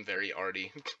doesn't seem very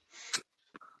arty.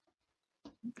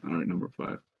 All right, number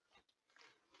 5.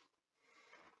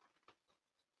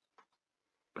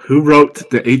 Who wrote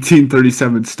the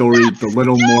 1837 story, The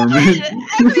Little Mermaid?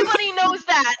 Everybody knows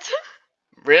that.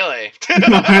 Really?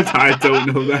 I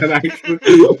don't know that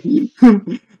actually.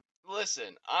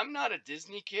 Listen, I'm not a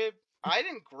Disney kid. I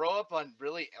didn't grow up on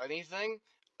really anything.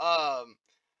 I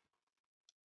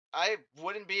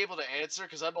wouldn't be able to answer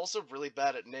because I'm also really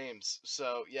bad at names.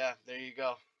 So yeah, there you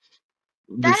go.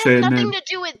 That Just say has a nothing name. to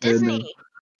do with Say a name. Disney.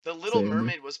 The Little Same.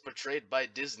 Mermaid was portrayed by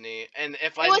Disney, and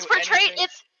if I It was knew portrayed. anything-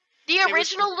 It's the was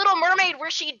original Little Mermaid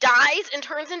where she dies and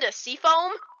turns into sea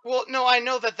foam. Well, no, I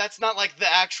know that that's not like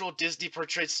the actual Disney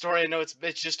portrayed story. I know it's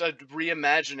just a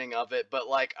reimagining of it, but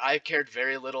like I cared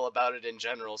very little about it in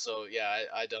general. So yeah,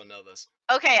 I don't know this.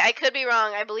 Okay, I could be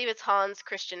wrong. I believe it's Hans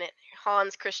Christian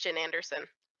Andersen.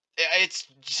 It's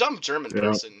some German Yeah.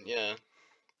 person, yeah.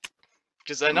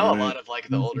 Because I know a Alright. lot of like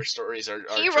the older stories are.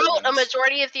 He wrote a Germans.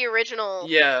 majority of the original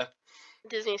Yeah.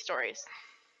 Disney stories.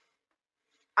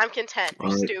 I'm content. You're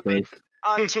All right, stupid. Grace.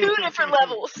 On 2 different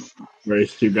levels.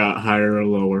 Grace, you got higher or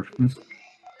lower?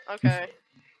 Okay.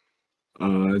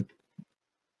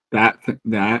 That.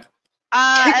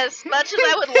 As much as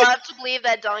I would love to believe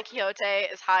that Don Quixote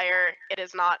is higher, it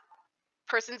is not.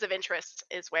 Persons of Interest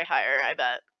is way higher, I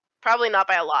bet. Probably not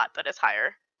by a lot, but it's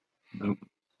higher. Nope.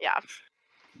 Yeah.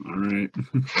 All right.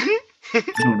 I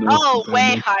don't know Oh, if I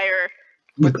way know. higher.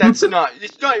 But that's not.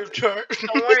 It's not your turn.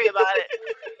 Don't worry about it.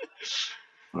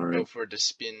 All Go right. for the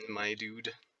spin, my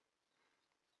dude.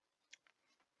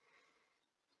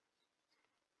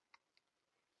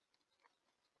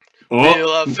 Wheel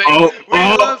Oh, of fate. oh,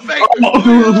 Wheel oh, of fate. oh.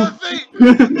 Wheel of fate.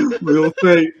 Real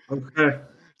thing. Okay.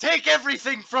 Take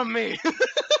everything from me.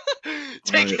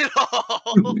 Take Alright. it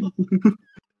all.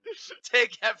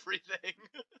 Take everything.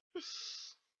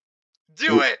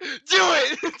 Do it. Do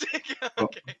it. Take it. Oh.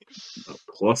 Okay.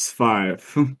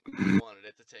 +5. I wanted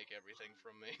it to take everything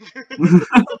from me.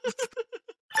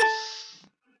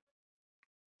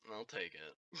 I'll take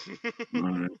it. All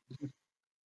right.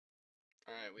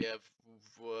 Alright, we have.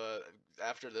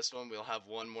 After this one, we'll have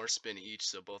one more spin each,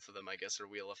 so both of them, I guess, are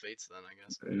Wheel of Fates then, I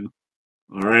guess. Yeah.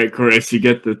 All right, Chris, you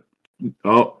get the.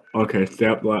 Oh, okay.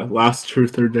 Step last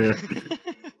truth or dare.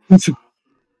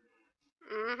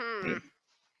 Mm-hmm.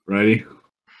 Ready?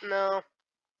 No.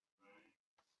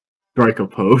 Strike a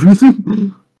pose.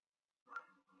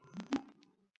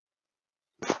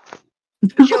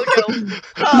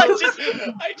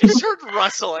 I just heard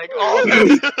rustling. Oh,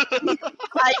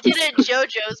 I did a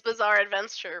JoJo's Bizarre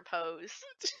Adventure pose.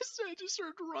 I just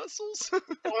heard rustles.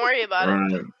 Don't worry about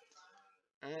it.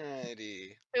 Alright,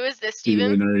 Alrighty. Who is this, Steven,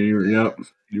 Steven? are you? Yep,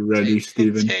 you ready,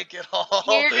 Steven? Take it all.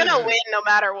 You're gonna win no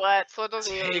matter what, so it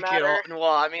doesn't even Take it matter. all.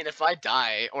 Well, I mean, if I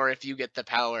die or if you get the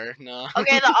power, no.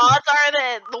 Okay, the odds are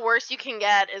that the worst you can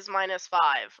get is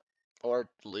 -5. Or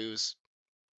lose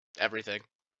everything.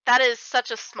 That is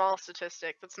such a small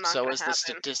statistic. That's not So gonna is happen. the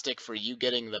statistic for you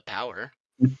getting the power.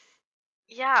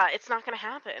 Yeah, it's not gonna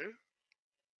happen.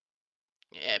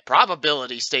 Yeah,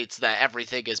 probability states that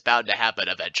everything is bound to happen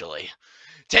eventually.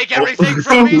 Take everything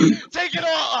from me. Take it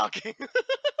all. Okay.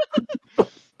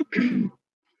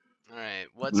 All right.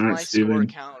 What's All right, my Steven. score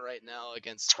count right now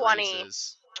against 20.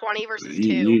 Grace's? 20 versus 2.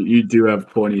 You do have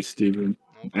 20, Steven.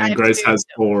 Okay. I And have Grace 2. has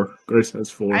 4. Grace has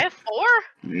 4. I have 4?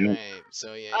 Yeah. Right.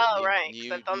 So yeah. Oh, you, right, 'cause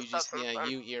You, I've done you stuff just since yeah.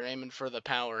 then. You're aiming for the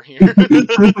power here.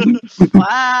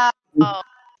 Wow.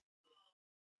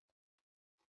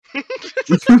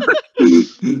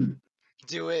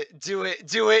 Do it. Do it.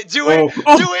 Do it. Do Oh, it.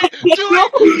 oh, Do it. Do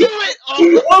it. Do it.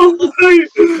 Oh.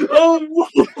 Oh,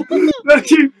 that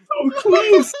came so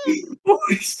close.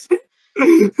 Holy shit.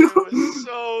 It was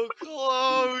so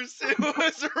close. It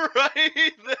was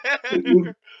right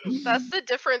there. That's the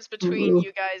difference between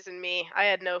you guys and me. I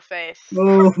had no faith.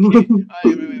 Oh. Okay. Wait,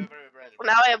 Brandon.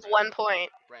 Now I have 1 point.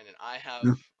 Brandon, I have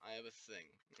a thing.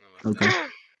 Okay.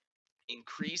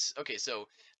 Increase. Okay, so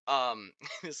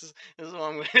this is what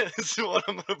I'm this is what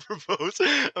I'm gonna propose.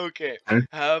 Okay, Okay.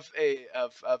 have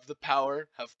the power.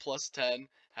 Have +10.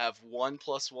 Have 1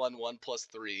 + 1, 1 +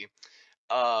 3.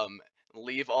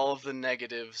 Leave all of the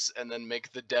negatives and then make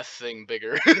the death thing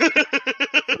bigger.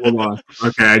 Hold on.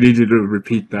 Okay, I need you to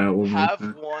repeat that one more Have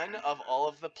time. 1 of all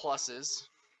of the pluses.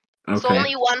 Okay. So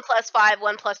only 1 + 5,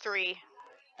 1 + 3.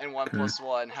 And 1 Okay. +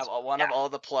 1. Have one of all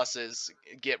the pluses.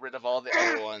 Get rid of all the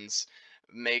other ones.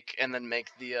 Make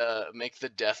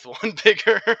the death one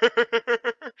bigger.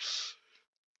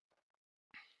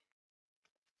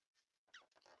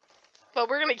 But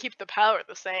we're gonna keep the power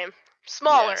the same.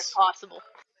 Smaller Yes. if possible.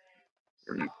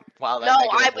 Wow, that No, I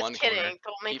negative was 1 kidding. corner.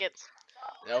 Don't make it.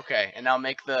 Okay, and now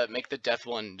make the death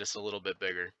one just a little bit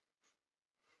bigger.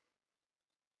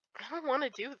 I don't want to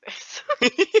do this.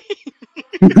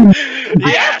 Yes.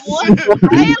 I have 1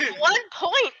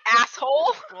 point,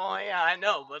 asshole. Well, yeah, I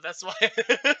know, but that's why.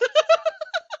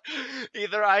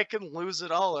 Either I can lose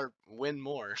it all or win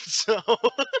more. So.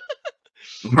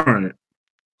 Alright.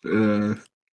 Do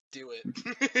it.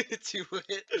 Do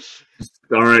it.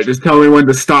 Alright, just tell me when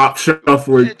to stop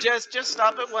shuffling. Just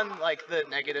stop it when like the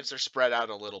negatives are spread out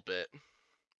a little bit.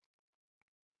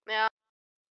 Yeah.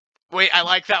 Wait, I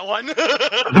like that one.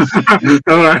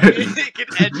 Alright. It can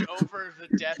edge over the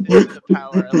death into the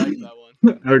power. I like that one.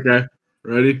 Okay.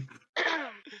 Ready?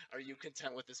 Are you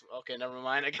content with this? Okay, never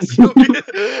mind. I guess you'll get...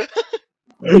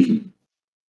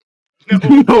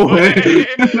 No way.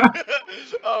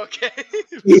 Okay.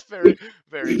 It's very,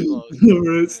 very close.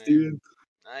 Alright, Steven.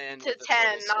 I ended To the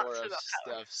 10, total not score to of the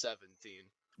power. 17.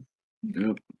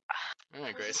 Yep.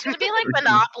 Alright, Grace. It's gonna be like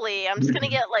Monopoly. I'm just gonna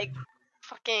get like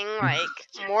fucking like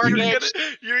mortgage.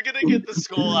 You're gonna get the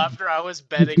skull after I was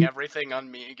betting everything on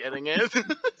me getting it.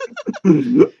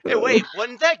 Hey, wait,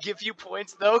 wouldn't that give you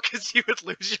points though? Because you would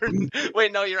lose your.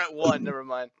 Wait, no, you're at 1. Never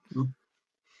mind.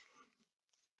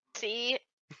 See,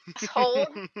 asshole.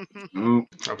 Oh,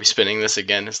 Are we spinning this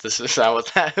again? Is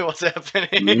that what's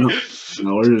happening?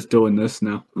 no, we're just doing this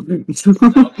now.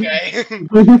 Okay.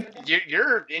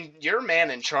 You're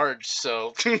man in charge,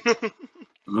 so.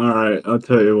 Alright, I'll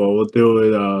tell you what, we'll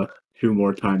do it 2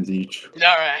 more times each.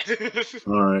 Alright.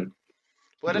 Alright.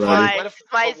 What if Right.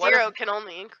 My what zero if- can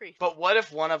only increase. But what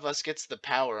if one of us gets the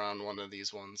power on one of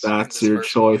these ones? That's This your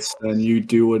first one? choice, then you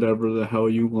do whatever the hell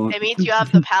you want. It means you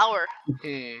have the power.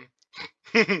 Hmm.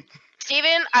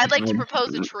 Steven, I'd like to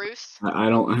propose a truce. I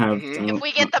don't have. Mhm. I don't- If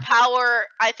we get the power,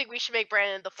 I think we should make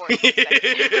Brandon the fourth.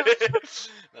 That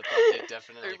thought did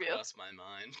definitely Review. cross my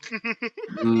mind.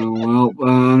 well,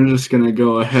 I'm just gonna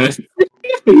go ahead.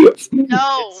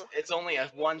 No. It's only a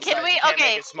one Can size. we- You can't okay,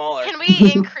 make it smaller. Can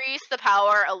we increase the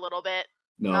power a little bit?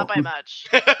 No, Not by much.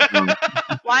 No.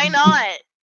 Why not?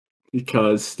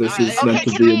 because this Alright, is meant okay,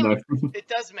 to can be we- in my. It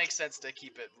does make sense to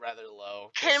keep it rather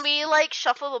low. Can we like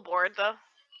shuffle the board though?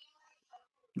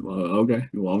 Well, okay,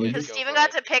 you want me? Yeah. Because Go Steven for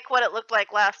got it. to pick what it looked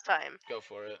like last time. Go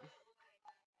for it.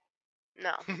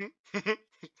 No.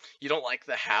 You don't like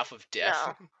the half of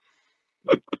death?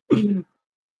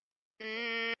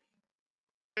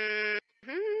 Mm,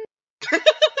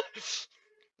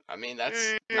 I mean, that's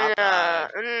mm, not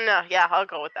bad. no, yeah, I'll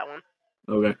go with that one.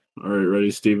 Okay. All right.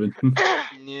 Ready, Steven?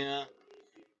 Yeah.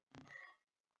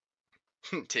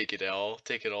 Take it all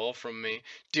from me.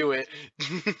 Do it.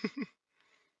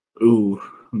 Ooh,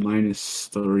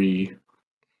 -3.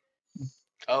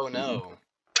 Oh no.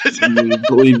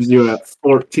 Leaves you at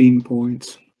 14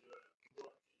 points.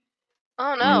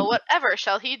 Oh no, whatever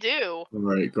shall he do? All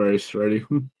right, Grace, ready?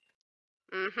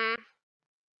 Mm-hmm.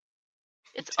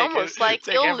 It's Take almost it- like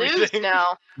take you'll lose everything.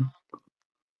 now.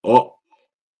 Oh,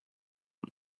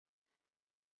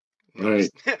 No. Right.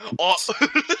 Oh.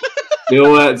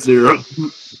 still at 0.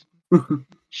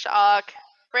 Shock.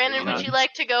 Brandon, Yeah. would you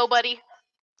like to go, buddy?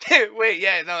 Wait,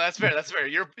 yeah, no, that's fair. That's fair.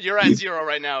 You're at 0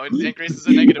 right now, and Grace is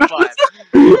at -5.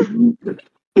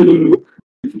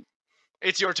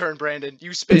 It's your turn, Brandon.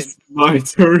 You spin. It's my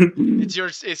turn. It's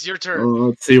your turn. Oh,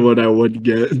 let's see what I would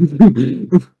get.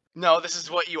 No, this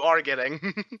is what you are getting.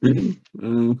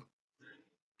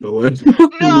 Go ahead.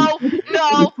 No,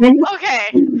 no. Okay,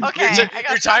 okay.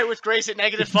 You're tied with Grace at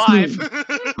 -5.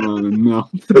 No.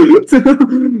 I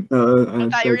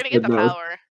thought you were gonna get the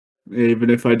power. Even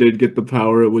if I did get the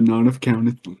power, it would not have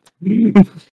counted.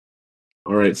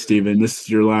 All right, Steven, this is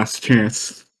your last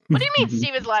chance. What do you mean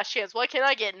Steven's last chance? Why can't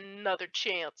I get another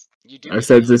chance? You do. I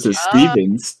said this is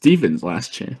Steven's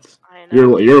last chance. I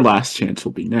know. Your last chance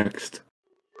will be next.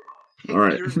 All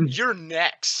right. You're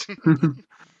next.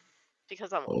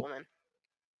 Because I'm a woman.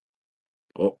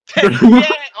 Oh.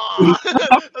 Yeah. Aw.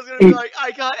 I was gonna be like,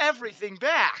 I got everything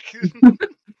back.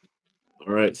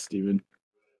 All right, Steven.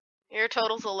 Your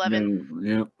total's 11.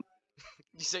 Yeah.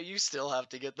 So you still have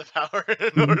to get the power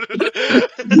in order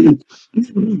to.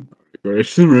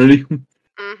 Grace, I'm ready.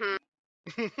 Mm-hmm.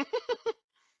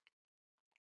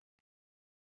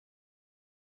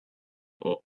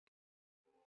 Oh.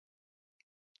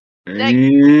 Next.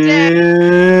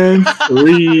 And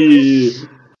 3.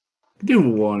 Do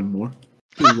one more.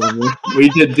 We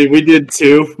did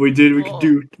 2. We could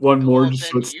do one more, Well,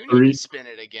 just so then it's you 3. need to spin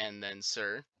it again, then,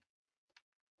 sir.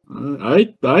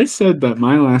 I said that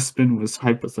my last spin was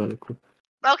hypothetical.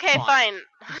 Okay, fine.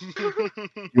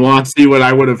 You want to see what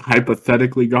I would have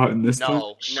hypothetically gotten this time?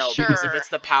 No, because if Sure. it's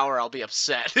the power, I'll be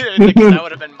upset. Because that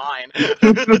would have been mine.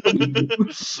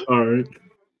 All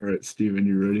right, Steven,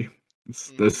 you ready?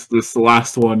 This the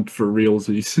last one for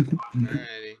realsies.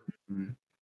 Alrighty.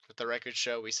 Let the record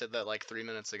show we said that like 3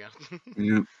 minutes ago.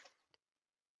 Yeah.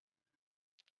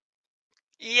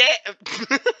 Yeah.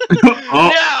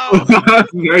 Oh. No.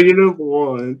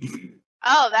 -1.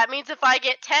 Oh, that means if I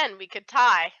get 10, we could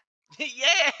tie.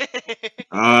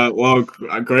 Yeah. Well,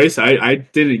 Grace, I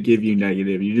didn't give you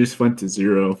negative. You just went to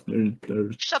 0.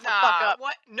 Shut the fuck up.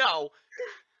 What? No.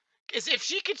 Because if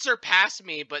she could surpass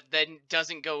me, but then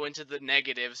doesn't go into the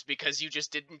negatives because you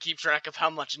just didn't keep track of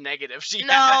how much negative she had.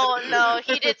 No,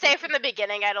 he did say from the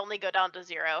beginning I'd only go down to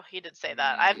 0. He did say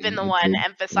that. I've been the one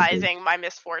emphasizing my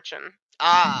misfortune.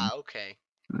 Ah, okay.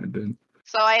 I did.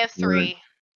 So I have 3.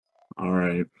 All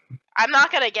right. I'm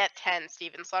not gonna get 10,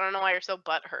 Steven, so I don't know why you're so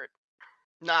butthurt.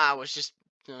 Nah, I was just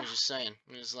saying.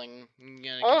 It was like,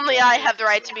 Only I have the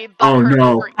right to be Oh butthurt.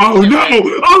 no! over Oh each no! of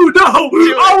Oh you. no! Oh no!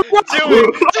 Do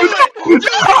it!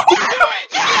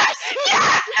 Yes!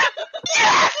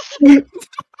 Yes! Do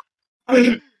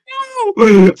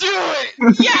it!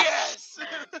 Yes!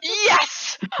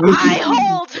 Yes! I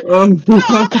hold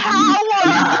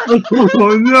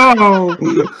Oh no!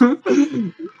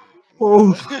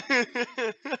 Oh,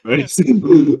 please.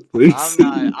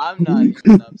 I'm not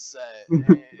even upset.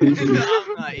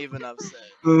 I'm not even upset.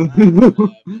 That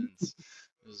happens.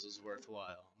 This was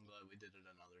worthwhile. I'm glad we did it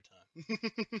another time.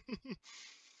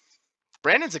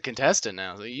 Brandon's a contestant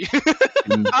now. So you...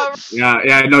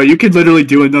 Yeah. No, you could literally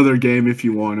do another game if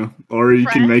you wanna, or you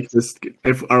can make this.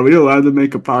 Are we allowed to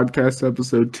make a podcast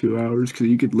episode 2 hours? Because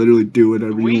you could literally do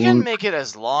whatever you want. We can make it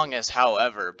as long as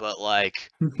however, but like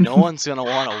no one's gonna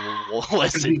want to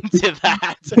listen to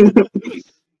that.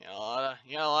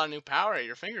 You got a lot of new power at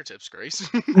your fingertips, Grace.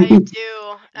 I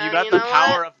do. You got the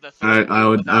power of the third I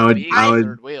would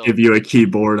wheel. give you a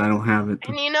keyboard. I don't have it.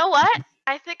 And you know what?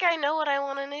 I think I know what I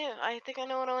want to do. I think I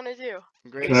know what I want to do.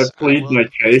 Grace, Can I plead my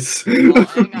case? Well,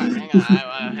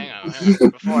 hang on.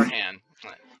 Beforehand,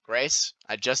 Grace,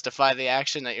 I justify the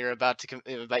action that you're about to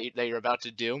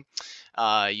do.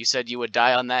 You said you would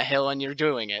die on that hill, and you're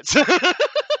doing it.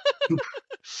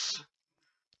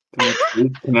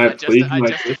 Can I plead my case?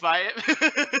 justify it.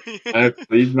 Can I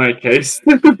plead my case?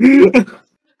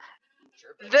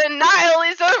 The Nile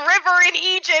is a river in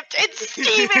Egypt, and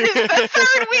Steven is the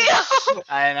third wheel!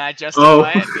 And I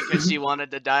justify it because she wanted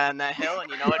to die on that hill, and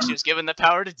you know what? She was given the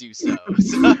power to do so.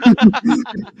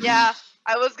 Yeah.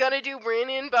 I was gonna do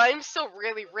Brandon, but I'm still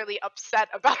really, really upset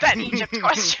about that Egypt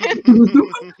question.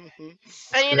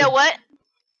 And you know what?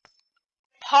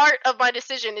 Part of my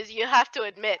decision is you have to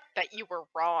admit that you were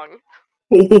wrong.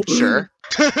 Sure.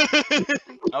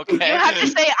 Okay. You have to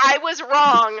say I was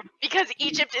wrong because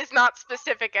Egypt is not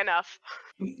specific enough.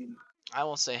 I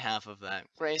will say half of that.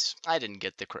 Grace, I didn't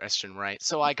get the question right,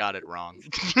 so I got it wrong.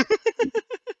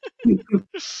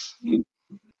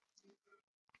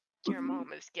 Your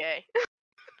mom is gay.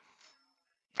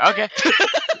 Okay.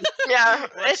 Yeah.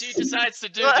 What she decides to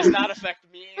do does not affect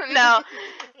me. No,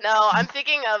 I'm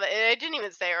thinking of I didn't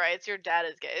even say it right. It's your dad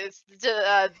is gay. It's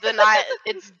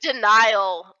it's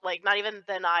denial. Like not even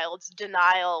denial. It's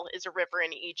denial is a river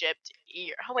in Egypt.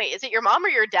 Oh wait, is it your mom or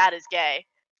your dad is gay?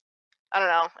 I don't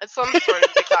know. It's some sort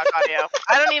of TikTok audio.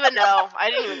 I don't even know. I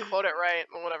didn't even quote it right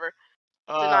or whatever.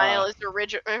 Denial is the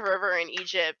river in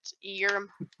Egypt. Your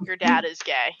dad is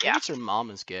gay. I Yeah. think it's her mom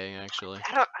is gay, actually.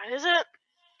 I don't. Is it?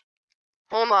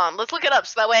 Hold on. Let's look it up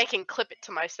so that way I can clip it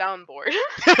to my soundboard.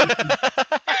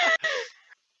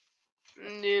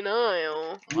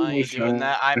 Denial. Why are you doing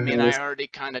that? I mean, I already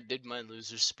kind of did my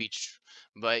loser speech,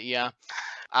 but yeah,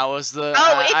 I was the.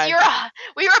 Oh, it's your.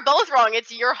 We were both wrong.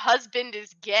 It's your husband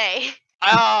is gay.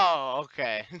 Oh,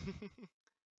 okay.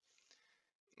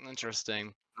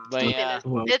 Interesting, but yeah.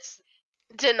 It's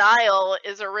denial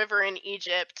is a river in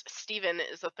Egypt. Stephen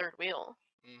is the third wheel.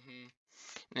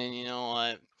 And you know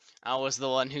what? I was the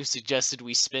one who suggested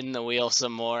we spin the wheel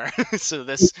some more. So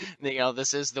this,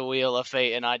 this is the wheel of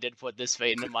fate, and I did put this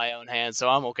fate into my own hands, so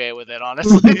I'm okay with it,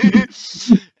 honestly.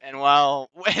 and while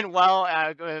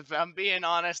if I'm being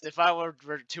honest, if I were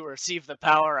to receive the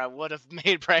power, I would have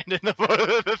made Brandon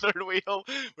the third wheel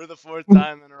for the fourth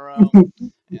time in a row.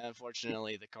 Yeah,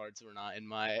 unfortunately, the cards were not in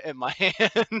my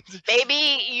hand.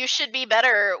 Maybe you should be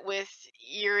better with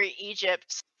your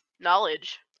Egypt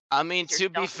knowledge. I mean, to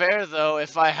be fair, though,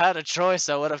 if I had a choice,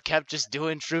 I would have kept just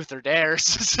doing truth or dares.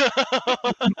 So...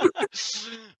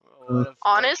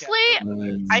 Honestly,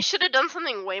 I should have done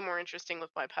something way more interesting with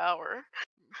my power.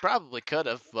 Probably could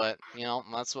have, but,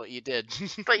 that's what you did.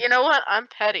 But you know what? I'm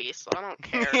petty, so I don't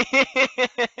care.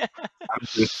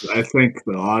 I think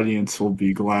the audience will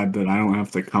be glad that I don't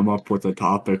have to come up with a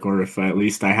topic, or if at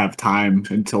least I have time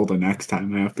until the next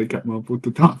time I have to come up with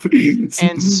the topic.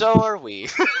 And so are we.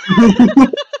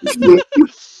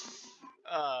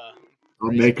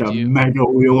 I'll make a mega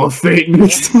wheel of fate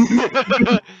next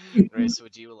time. Grace,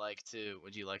 would you like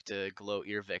to gloat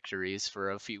your victories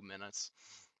for a few minutes?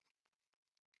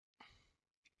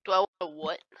 Do I want to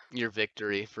what? Your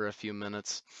victory for a few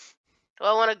minutes. Do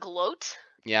I want to gloat?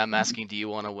 Yeah, I'm asking, do you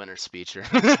want a winner speecher?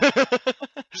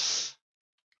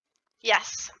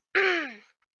 Yes.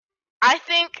 I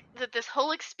think that this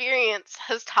whole experience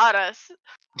has taught us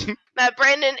that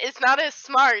Brandon is not as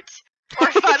smart or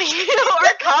funny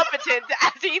or competent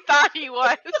as he thought he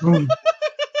was.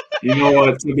 You know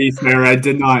what? To be fair, I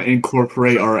did not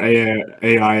incorporate our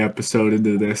AI episode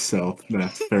into this, so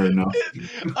that's fair enough.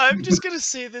 I'm just gonna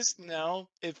say this now.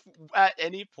 If at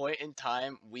any point in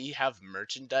time we have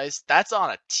merchandise, that's on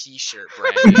a t-shirt,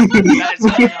 Brandon. That's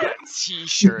on a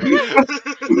t-shirt. And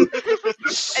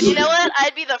you know what?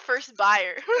 I'd be the first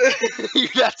buyer. You'd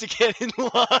have to get in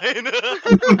line.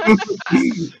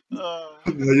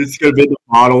 It's gonna be the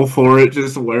model for it,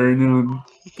 just wearing it on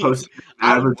post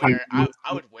advertising. I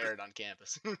would wear it on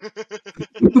campus.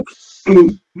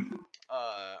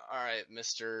 Alright,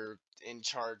 Mr. In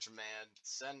Charge Man.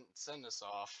 Send us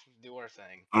off. Do our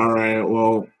thing. Alright,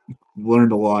 well,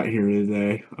 learned a lot here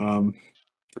today.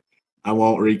 I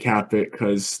won't recap it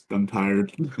because I'm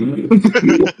tired. I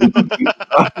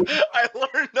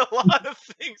learned a lot of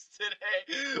things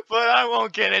today, but I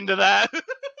won't get into that.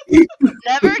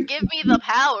 Never give me the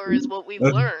power is what we've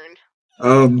learned.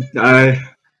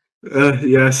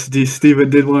 Yes,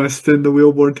 Steven did want to spin the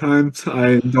wheel more times. I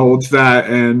indulged that,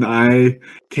 and I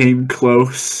came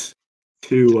close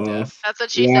to That's what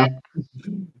she said.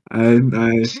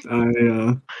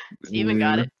 Steven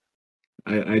got it.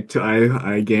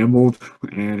 I gambled,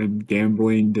 and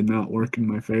gambling did not work in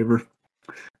my favor.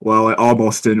 Well, it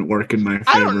almost didn't work in my favor.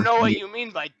 I don't know what you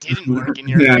mean by didn't work in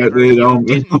your favor. It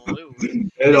didn't lose.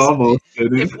 It almost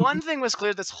didn't. If one thing was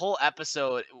clear this whole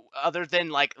episode, other than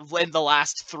like in the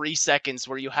last 3 seconds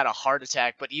where you had a heart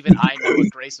attack, but even I know what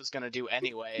Grace was going to do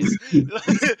anyways,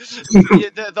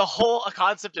 the whole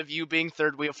concept of you being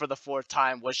third wheel for the fourth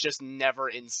time was just never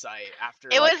in sight. After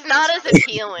it was not as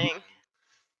appealing.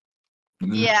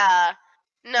 Yeah.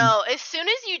 No, as soon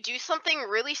as you do something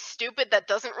really stupid that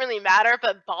doesn't really matter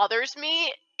but bothers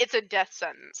me, it's a death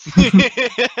sentence.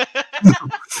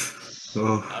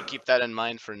 I'll keep that in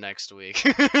mind for next week.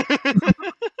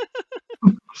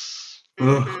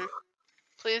 Mhm.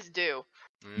 Please do.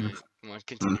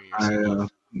 Continue your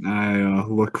I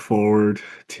look forward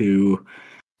to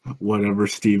whatever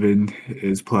Steven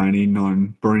is planning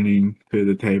on bringing to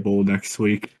the table next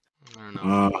week. I don't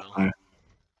know if he will.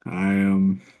 I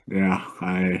am,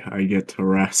 I get to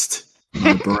rest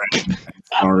my brain as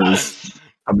far as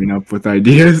coming up with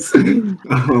ideas.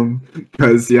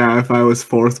 Because if I was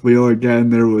fourth wheel again,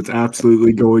 there was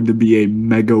absolutely going to be a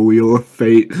mega wheel of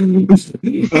fate.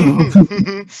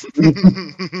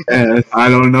 And I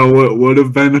don't know what would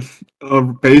have been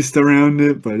based around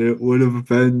it, but it would have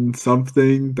been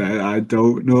something that I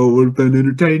don't know would have been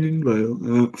entertaining.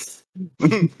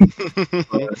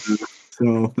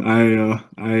 So I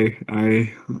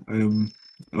am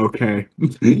okay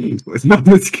with how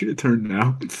this could turn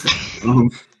out.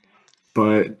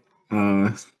 But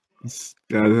as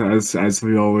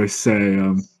we always say,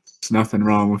 there's nothing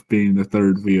wrong with being the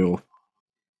third wheel,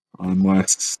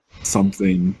 unless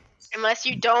something. Unless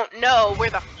you don't know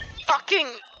where the fucking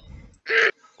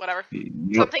whatever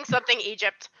Yep. something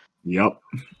Egypt. Yep.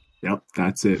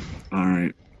 That's it. All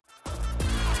right.